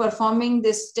before performing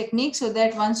this technique, so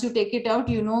that once you take it out,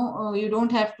 you know, you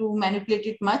don't have to manipulate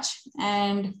it much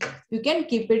and you can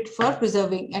keep it for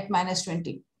preserving at minus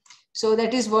 20. So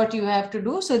that is what you have to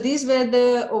do. So these were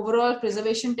the overall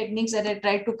preservation techniques that I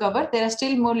tried to cover. There are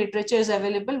still more literatures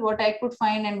available. What I could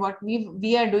find and what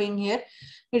we are doing here,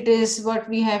 it is what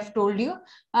we have told you.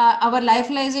 Our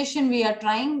lyophilization we are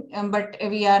trying, but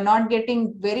we are not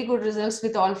getting very good results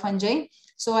with all fungi.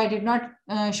 So I did not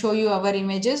show you our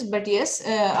images, but yes,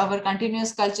 our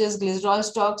continuous cultures, glycerol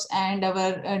stocks and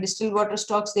our distilled water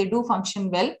stocks, they do function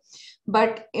well.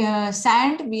 But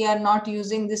sand, we are not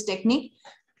using this technique.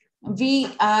 We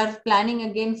are planning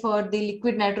again for the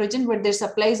liquid nitrogen, but their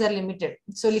supplies are limited.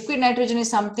 So liquid nitrogen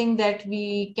is something that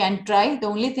we can try. The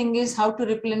only thing is how to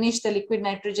replenish the liquid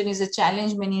nitrogen is a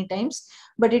challenge many times,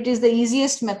 but it is the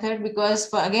easiest method, because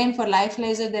for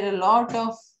lyophilizer, there are a lot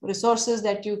of resources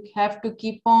that you have to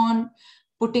keep on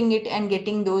putting it and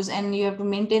getting those, and you have to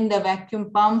maintain the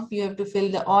vacuum pump, you have to fill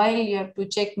the oil, you have to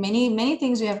check many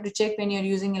things you have to check when you're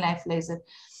using a lyophilizer.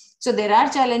 So there are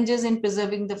challenges in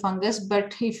preserving the fungus,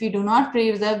 but if we do not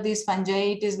preserve these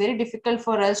fungi, it is very difficult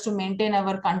for us to maintain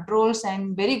our controls,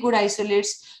 and very good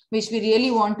isolates, which we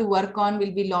really want to work on,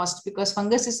 will be lost, because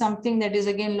fungus is something that is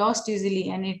again lost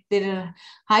easily, and there are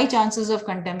high chances of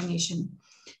contamination.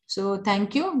 So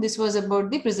thank you. This was about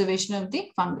the preservation of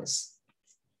the fungus.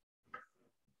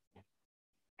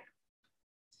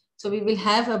 So we will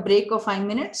have a break of 5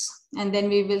 minutes, and then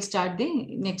we will start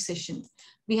the next session.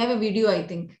 We have a video, I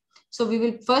think. So we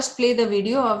will first play the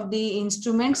video of the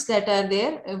instruments that are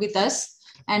there with us,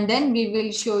 and then we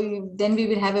will show you, then we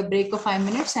will have a break of 5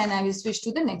 minutes, and I will switch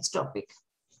to the next topic.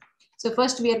 So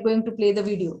first we are going to play the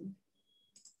video.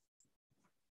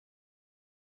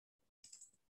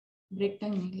 Break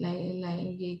time,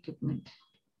 live equipment.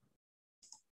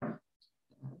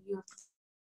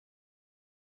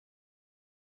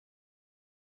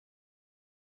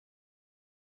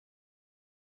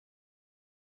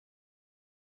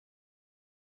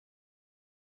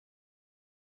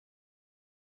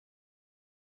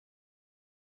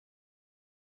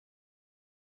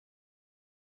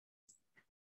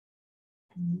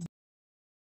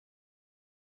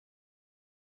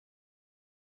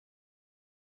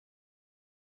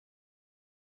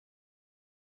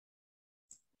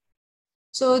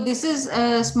 So this is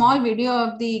a small video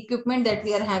of the equipment that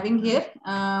we are having here.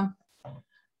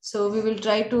 So we will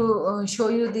try to show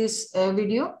you this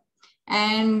video,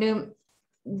 and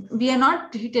we are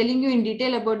not telling you in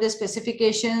detail about the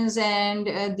specifications and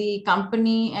the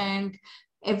company and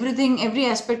everything, every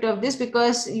aspect of this,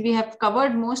 because we have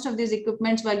covered most of these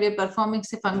equipments while we are performing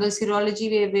fungal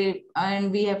serology,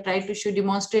 and we have tried to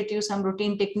demonstrate you some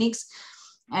routine techniques.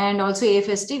 And also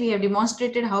AFST, we have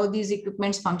demonstrated how these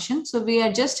equipments function. So we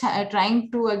are just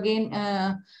trying to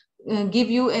again give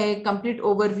you a complete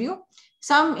overview.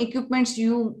 Some equipments,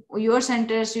 your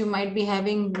centers, you might be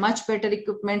having much better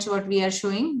equipments what we are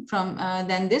showing from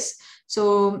than this.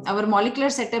 So our molecular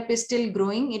setup is still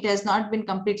growing. It has not been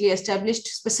completely established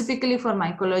specifically for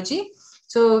mycology.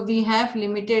 So we have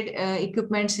limited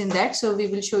equipments in that. So we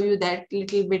will show you that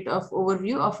little bit of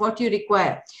overview of what you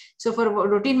require. So for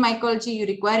routine mycology, you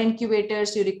require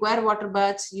incubators, you require water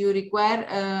baths, you require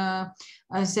a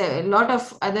lot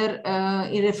of other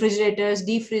refrigerators,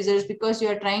 deep freezers, because you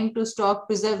are trying to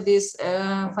preserve these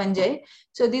fungi.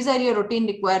 So these are your routine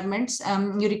requirements.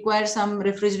 You require some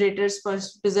refrigerators for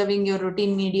preserving your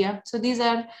routine media. So these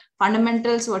are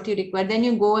fundamentals what you require. Then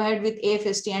you go ahead with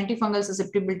AFST, antifungal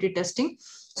susceptibility testing.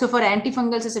 So for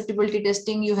antifungal susceptibility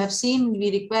testing, you have seen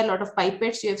we require a lot of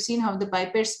pipettes. You have seen how the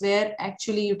pipettes were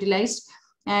actually utilized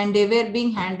and they were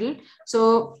being handled.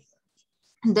 So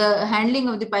the handling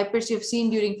of the pipettes you've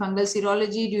seen during fungal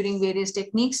serology, during various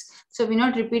techniques. So we're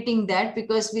not repeating that,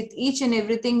 because with each and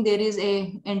everything, there is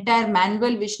an entire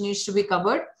manual which needs to be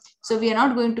covered. So we are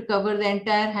not going to cover the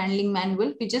entire handling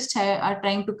manual. We just are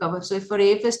trying to cover. So for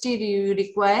AFST, you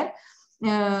require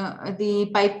the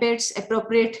pipettes,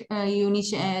 appropriate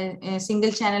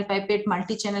single channel pipette,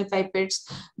 multi-channel pipettes.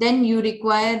 Then you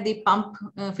require the pump,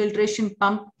 filtration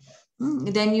pump.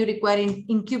 Then you require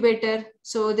incubator.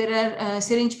 So there are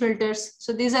syringe filters.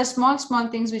 So these are small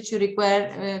things which you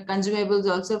require, consumables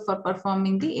also for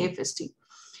performing the AFST.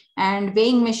 And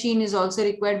weighing machine is also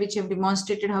required, which have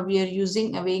demonstrated how we are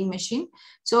using a weighing machine.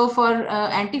 So for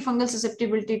antifungal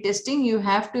susceptibility testing, you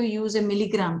have to use a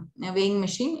milligram weighing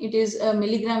machine. It is a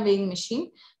milligram weighing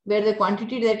machine where the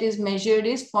quantity that is measured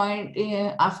is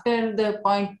after the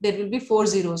point, there will be 4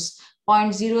 zeros,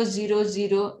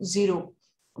 0.00001.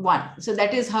 So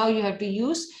that is how you have to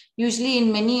use. Usually in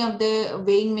many of the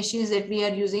weighing machines that we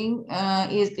are using,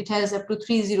 it has up to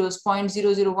 3 zeros,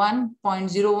 0.001,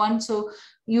 0.01. So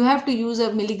you have to use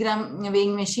a milligram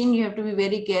weighing machine. You have to be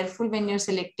very careful when you're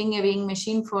selecting a weighing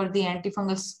machine for the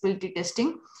antifungal susceptibility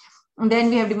testing. And then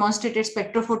we have demonstrated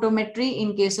spectrophotometry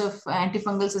in case of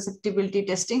antifungal susceptibility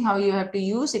testing, how you have to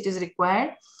use, it is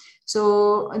required. So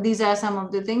these are some of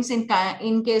the things. In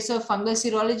case of fungal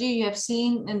serology, you have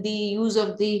seen the use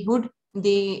of the hood,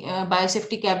 the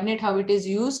biosafety cabinet, how it is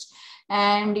used.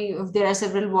 And there are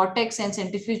several vortex and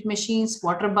centrifuge machines,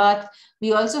 water bath.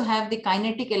 We also have the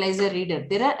kinetic ELISA reader.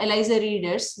 There are ELISA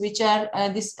readers, which are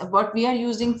what we are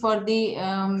using for the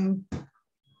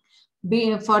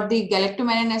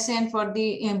galactomannan assay and for the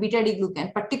beta-D-glucan.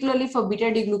 Particularly for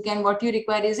beta-D-glucan, what you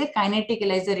require is a kinetic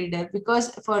ELISA reader, because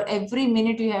for every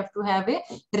minute you have to have a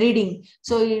reading.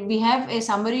 So we have a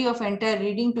summary of entire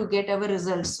reading to get our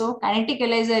results. So kinetic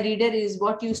ELISA reader is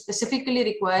what you specifically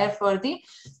require for the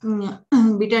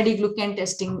beta-D-glucan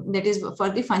testing, that is for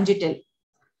the fungital.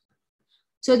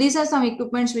 So these are some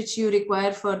equipments which you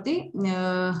require for the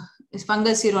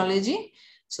fungal serology.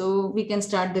 So we can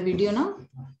start the video now.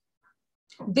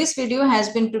 This video has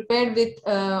been prepared with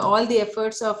all the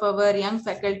efforts of our young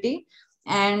faculty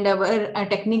and our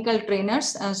technical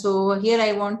trainers. So here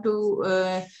I want to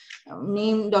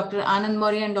name Dr. Anand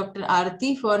Mori and Dr.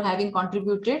 Arati for having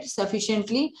contributed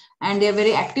sufficiently, and they're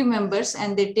very active members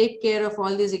and they take care of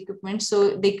all these equipments.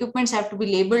 So the equipments have to be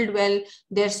labeled well,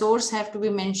 their source have to be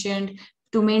mentioned.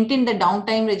 To maintain the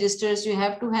downtime registers, you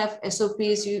have to have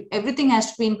SOPs, everything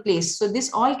has to be in place. So this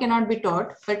all cannot be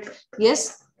taught, but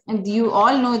yes, and you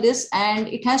all know this, and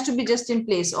it has to be just in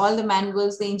place. All the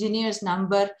manuals, the engineer's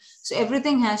number, so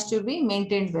everything has to be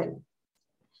maintained well.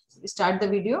 We start the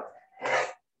video.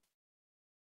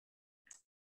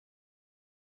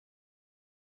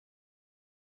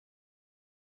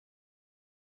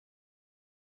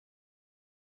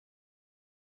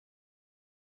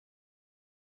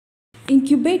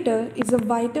 Incubator is a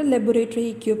vital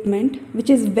laboratory equipment which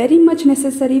is very much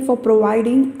necessary for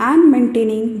providing and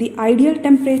maintaining the ideal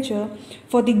temperature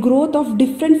for the growth of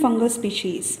different fungal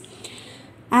species,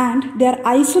 and they are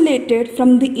isolated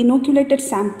from the inoculated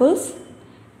samples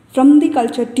from the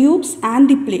culture tubes and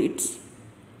the plates.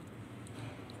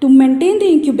 To maintain the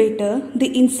incubator,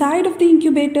 the inside of the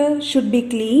incubator should be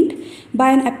cleaned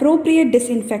by an appropriate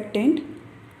disinfectant.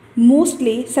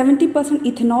 Mostly 70%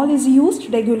 ethanol is used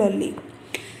regularly.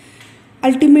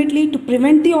 Ultimately, to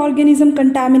prevent the organism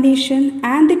contamination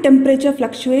and the temperature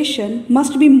fluctuation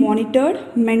must be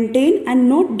monitored, maintained and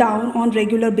noted down on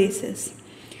regular basis.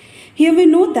 Here we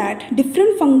know that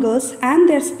different fungus and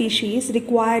their species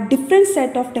require different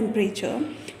set of temperature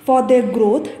for their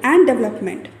growth and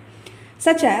development,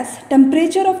 such as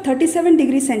temperature of 37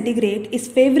 degrees centigrade is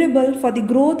favorable for the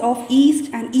growth of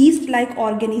yeast and yeast-like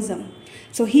organism.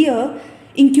 So here,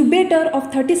 incubator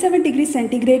of 37 degrees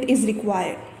centigrade is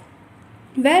required.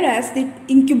 Whereas the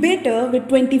incubator with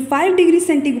 25 degrees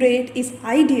centigrade is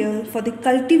ideal for the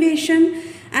cultivation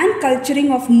and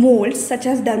culturing of molds such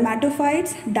as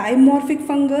dermatophytes, dimorphic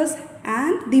fungus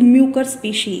and the mucor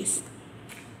species.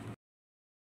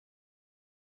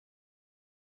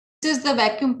 This is the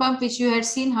vacuum pump which you had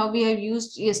seen how we have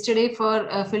used yesterday for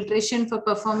filtration for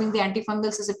performing the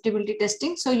antifungal susceptibility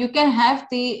testing. So you can have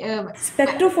the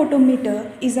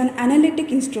spectrophotometer is an analytic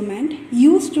instrument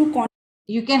used to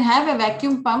you can have a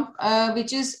vacuum pump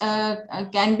which is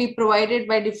can be provided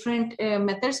by different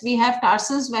methods. We have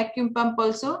Tarson's vacuum pump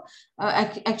also.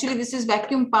 Actually, this is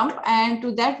vacuum pump, and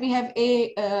to that we have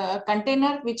a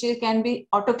container which can be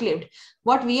autoclaved.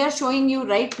 What we are showing you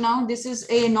right now, this is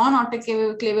a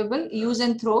non-autoclavable use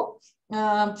and throw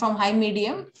from high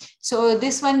medium. So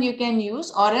this one you can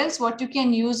use, or else what you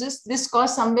can use is, this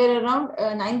costs somewhere around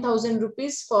 9,000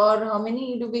 rupees. For how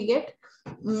many do we get?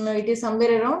 It is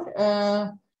somewhere around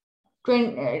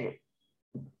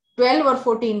 12 or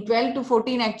 14, 12 to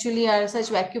 14 actually are such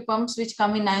vacuum pumps which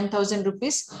come in 9,000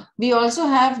 rupees. We also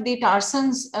have the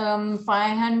Tarson's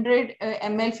 500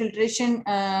 ml filtration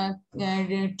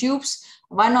tubes,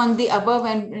 one on the above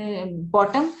and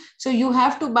bottom. So you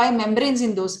have to buy membranes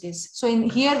in those cases. So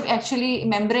in here actually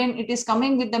membrane, it is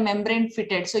coming with the membrane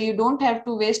fitted. So you don't have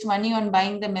to waste money on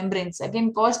buying the membranes.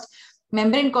 Again,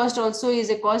 membrane cost also is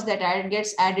a cost that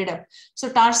gets added up. So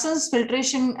Tarson's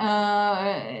filtration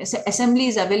assembly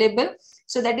is available.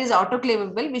 So that is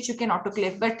autoclavable, which you can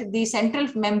autoclave. But the central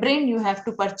membrane you have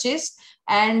to purchase,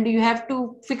 and you have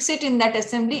to fix it in that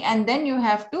assembly, and then you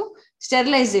have to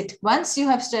sterilize it. Once you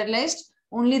have sterilized,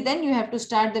 only then you have to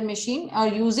start the machine or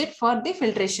use it for the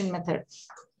filtration method.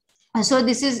 So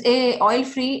this is a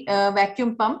oil-free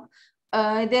vacuum pump.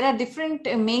 There are different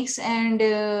makes and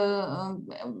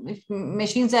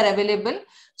machines are available.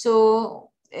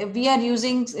 So we are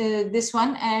using this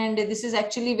one, and this is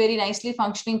actually very nicely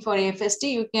functioning for AFST.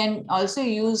 You can also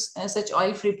use such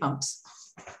oil-free pumps.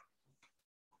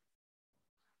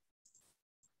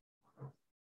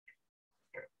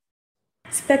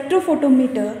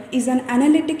 Spectrophotometer is an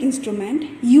analytic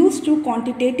instrument used to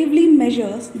quantitatively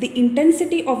measure the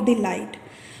intensity of the light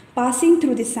passing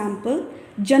through the sample,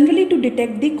 generally to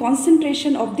detect the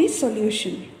concentration of the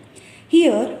solution.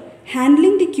 Here,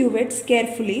 handling the cuvettes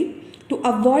carefully to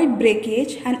avoid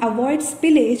breakage and avoid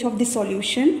spillage of the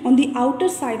solution on the outer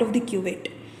side of the cuvette.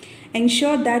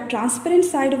 Ensure that transparent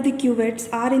side of the cuvettes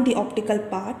are in the optical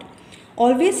part.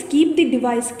 Always keep the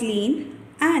device clean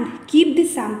and keep the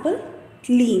sample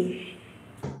clean.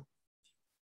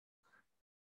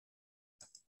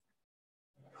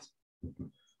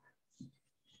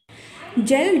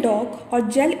 Gel dock or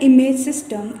gel image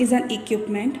system is an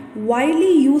equipment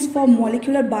widely used for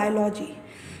molecular biology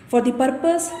for the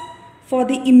purpose for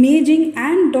the imaging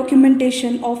and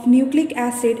documentation of nucleic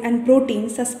acid and protein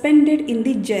suspended in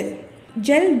the gel.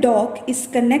 Gel dock is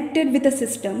connected with a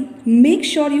system. Make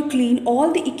sure you clean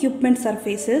all the equipment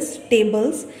surfaces,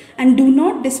 tables, and do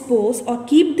not dispose or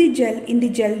keep the gel in the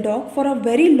gel dock for a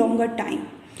very longer time.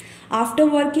 After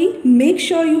working, make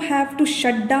sure you have to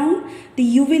shut down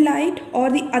the UV light or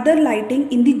the other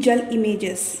lighting in the gel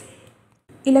images.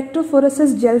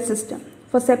 Electrophoresis gel system.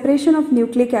 For separation of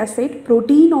nucleic acid,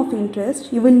 protein of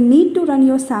interest, you will need to run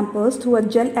your samples through a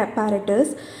gel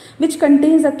apparatus which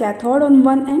contains a cathode on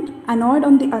one end, anode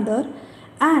on the other,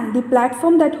 and the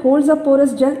platform that holds a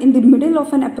porous gel in the middle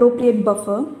of an appropriate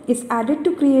buffer is added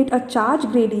to create a charge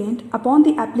gradient upon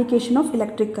the application of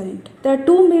electric current. There are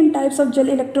two main types of gel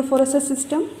electrophoresis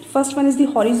system. First one is the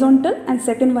horizontal and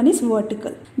second one is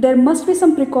vertical. There must be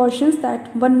some precautions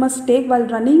that one must take while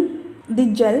running the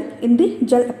gel in the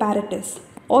gel apparatus.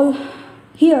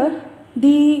 Here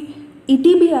the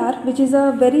ETBR, which is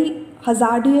a very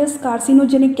hazardous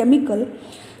carcinogenic chemical,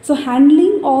 so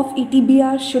handling of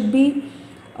ETBR should be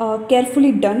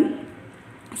carefully done.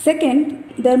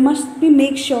 Second, there must be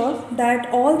make sure that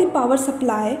all the power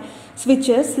supply,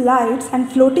 switches, lights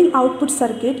and floating output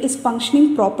circuit is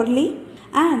functioning properly,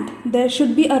 and there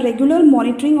should be a regular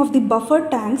monitoring of the buffer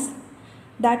tanks,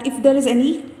 that if there is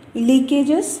any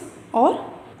leakages or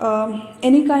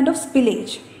any kind of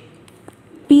spillage.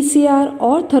 PCR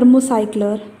or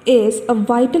thermocycler is a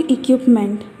vital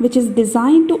equipment which is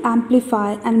designed to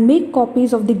amplify and make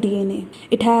copies of the DNA.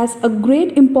 It has a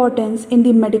great importance in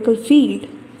the medical field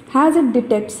as it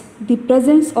detects the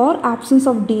presence or absence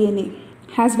of DNA,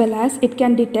 as well as it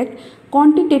can detect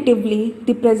quantitatively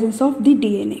the presence of the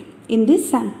DNA in this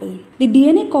sample. The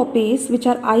DNA copies which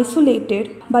are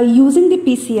isolated by using the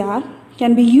PCR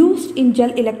can be used in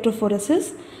gel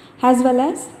electrophoresis as well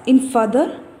as in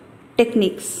further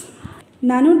techniques.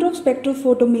 Nanodrop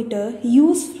spectrophotometer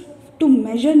used to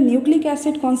measure nucleic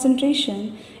acid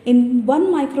concentration in 1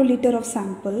 microliter of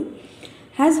sample,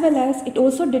 as well as it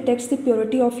also detects the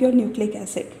purity of your nucleic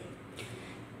acid.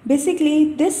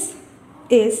 Basically, this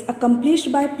is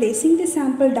accomplished by placing the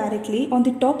sample directly on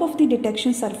the top of the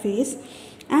detection surface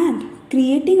and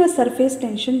creating a surface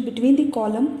tension between the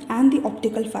column and the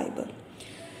optical fiber.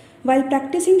 While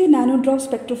practicing the nanodrop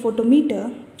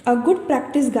spectrophotometer, a good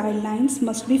practice guidelines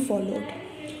must be followed.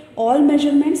 All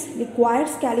measurements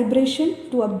requires calibration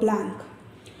to a blank.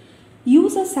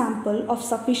 Use a sample of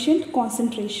sufficient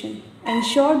concentration.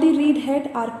 Ensure the read head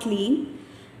are clean.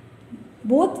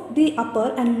 Both the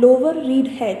upper and lower read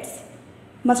heads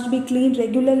must be cleaned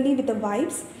regularly with the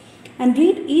wipes, and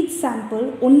read each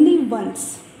sample only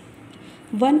once,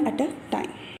 one at a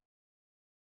time.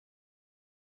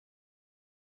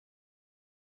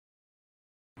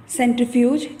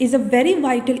 Centrifuge is a very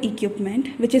vital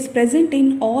equipment which is present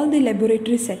in all the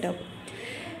laboratory setup.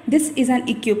 This is an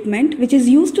equipment which is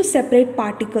used to separate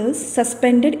particles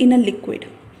suspended in a liquid.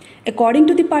 According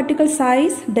to the particle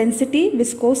size, density,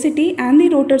 viscosity and the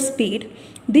rotor speed,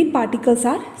 the particles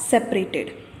are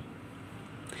separated.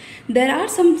 There are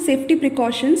some safety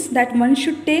precautions that one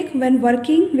should take when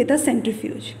working with a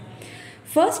centrifuge.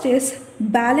 First is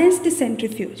balance the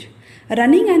centrifuge.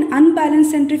 Running an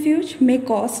unbalanced centrifuge may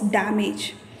cause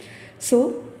damage.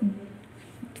 So,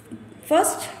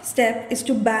 first step is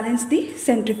to balance the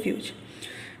centrifuge.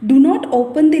 Do not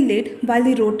open the lid while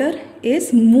the rotor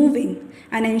is moving,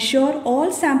 and ensure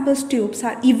all samples tubes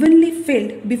are evenly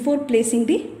filled before placing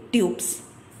the tubes.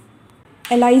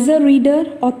 ELISA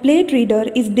reader or plate reader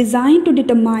is designed to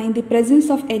determine the presence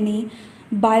of any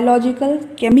biological,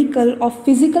 chemical or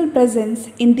physical presence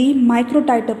in the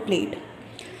microtiter plate.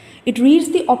 It reads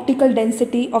the optical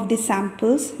density of the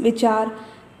samples which are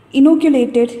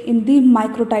inoculated in the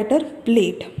microtiter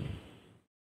plate.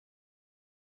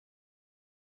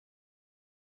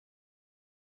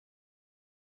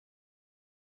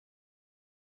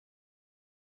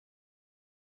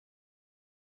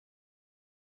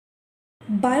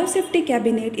 Biosafety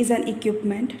cabinet is an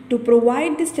equipment to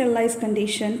provide the sterilized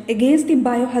condition against the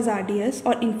biohazardous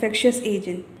or infectious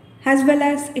agent, as well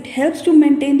as it helps to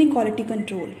maintain the quality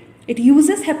control. It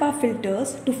uses HEPA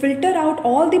filters to filter out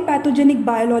all the pathogenic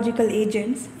biological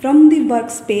agents from the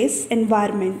workspace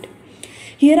environment.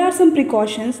 Here are some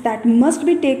precautions that must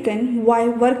be taken while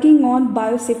working on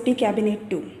biosafety cabinet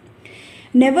 2.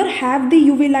 Never have the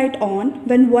UV light on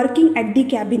when working at the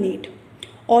cabinet.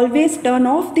 Always turn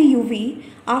off the UV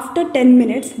after 10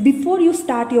 minutes before you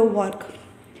start your work.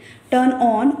 Turn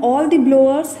on all the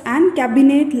blowers and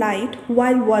cabinet light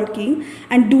while working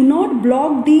and do not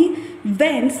block the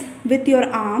vents with your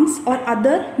arms or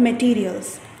other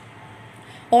materials.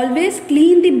 Always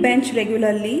clean the bench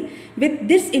regularly with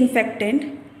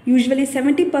disinfectant, usually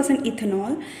 70%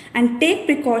 ethanol, and take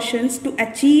precautions to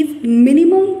achieve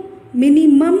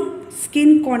minimum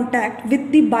skin contact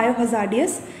with the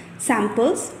biohazardous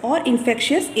samples or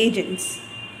infectious agents.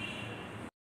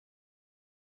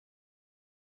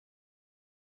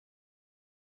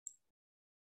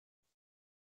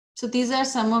 So these are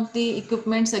some of the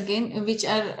equipments again, which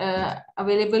are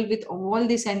available with all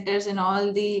the centers and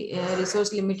all the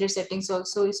resource limited settings,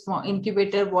 also small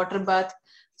incubator, water bath.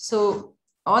 So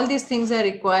all these things are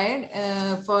required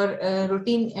for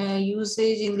routine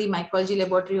usage in the mycology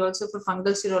laboratory, also for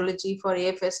fungal serology, for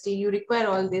AFST, you require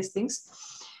all these things.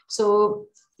 So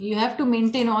you have to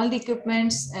maintain all the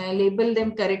equipments, label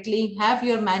them correctly, have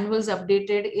your manuals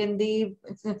updated in the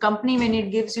company. When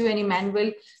it gives you any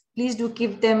manual, please do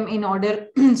keep them in order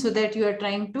so that you are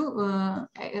trying to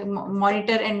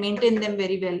monitor and maintain them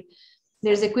very well.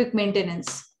 There's a quick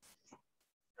maintenance.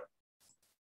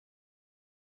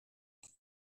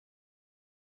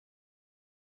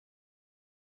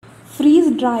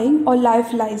 Freeze drying or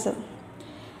lyophilizer.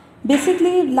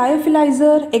 Basically,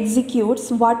 lyophilizer executes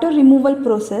water removal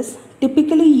process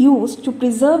typically used to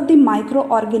preserve the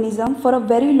microorganism for a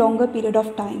very longer period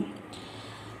of time.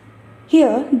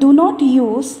 Here, do not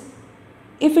use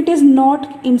if it is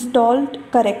not installed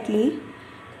correctly.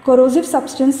 Corrosive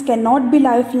substance cannot be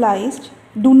lyophilized.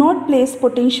 Do not place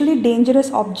potentially dangerous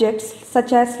objects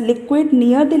such as liquid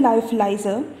near the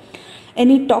lyophilizer.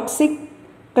 Any toxic,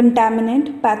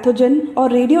 contaminant, pathogen or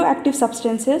radioactive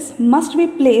substances must be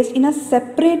placed in a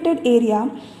separated area.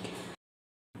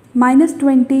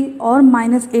 -20 or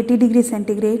 -80 degrees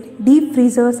centigrade, deep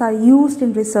freezers are used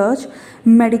in research,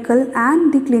 medical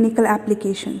and the clinical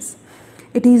applications.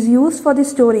 It is used for the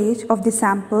storage of the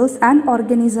samples and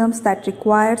organisms that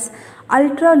requires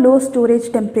ultra low storage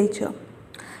temperature.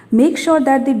 Make sure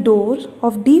that the doors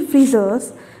of deep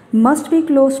freezers must be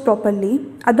closed properly,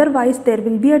 otherwise there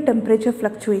will be a temperature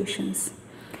fluctuations.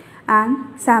 And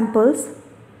samples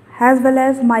as well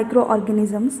as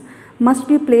microorganisms must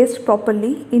be placed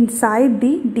properly inside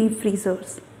the deep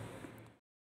freezers.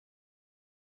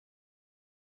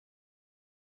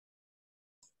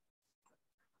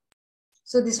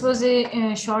 So this was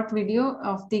a short video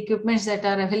of the equipments that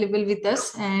are available with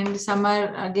us, and some are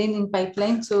again in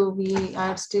pipeline. So we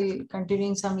are still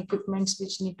continuing some equipments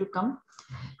which need to come.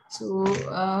 So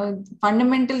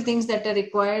fundamental things that are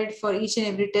required for each and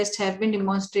every test have been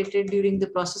demonstrated during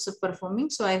the process of performing.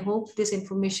 So I hope this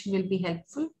information will be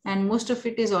helpful, and most of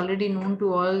it is already known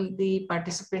to all the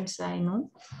participants I know.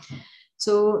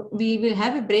 So we will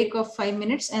have a break of 5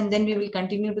 minutes and then we will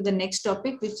continue to the next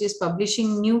topic, which is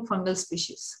publishing new fungal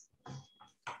species.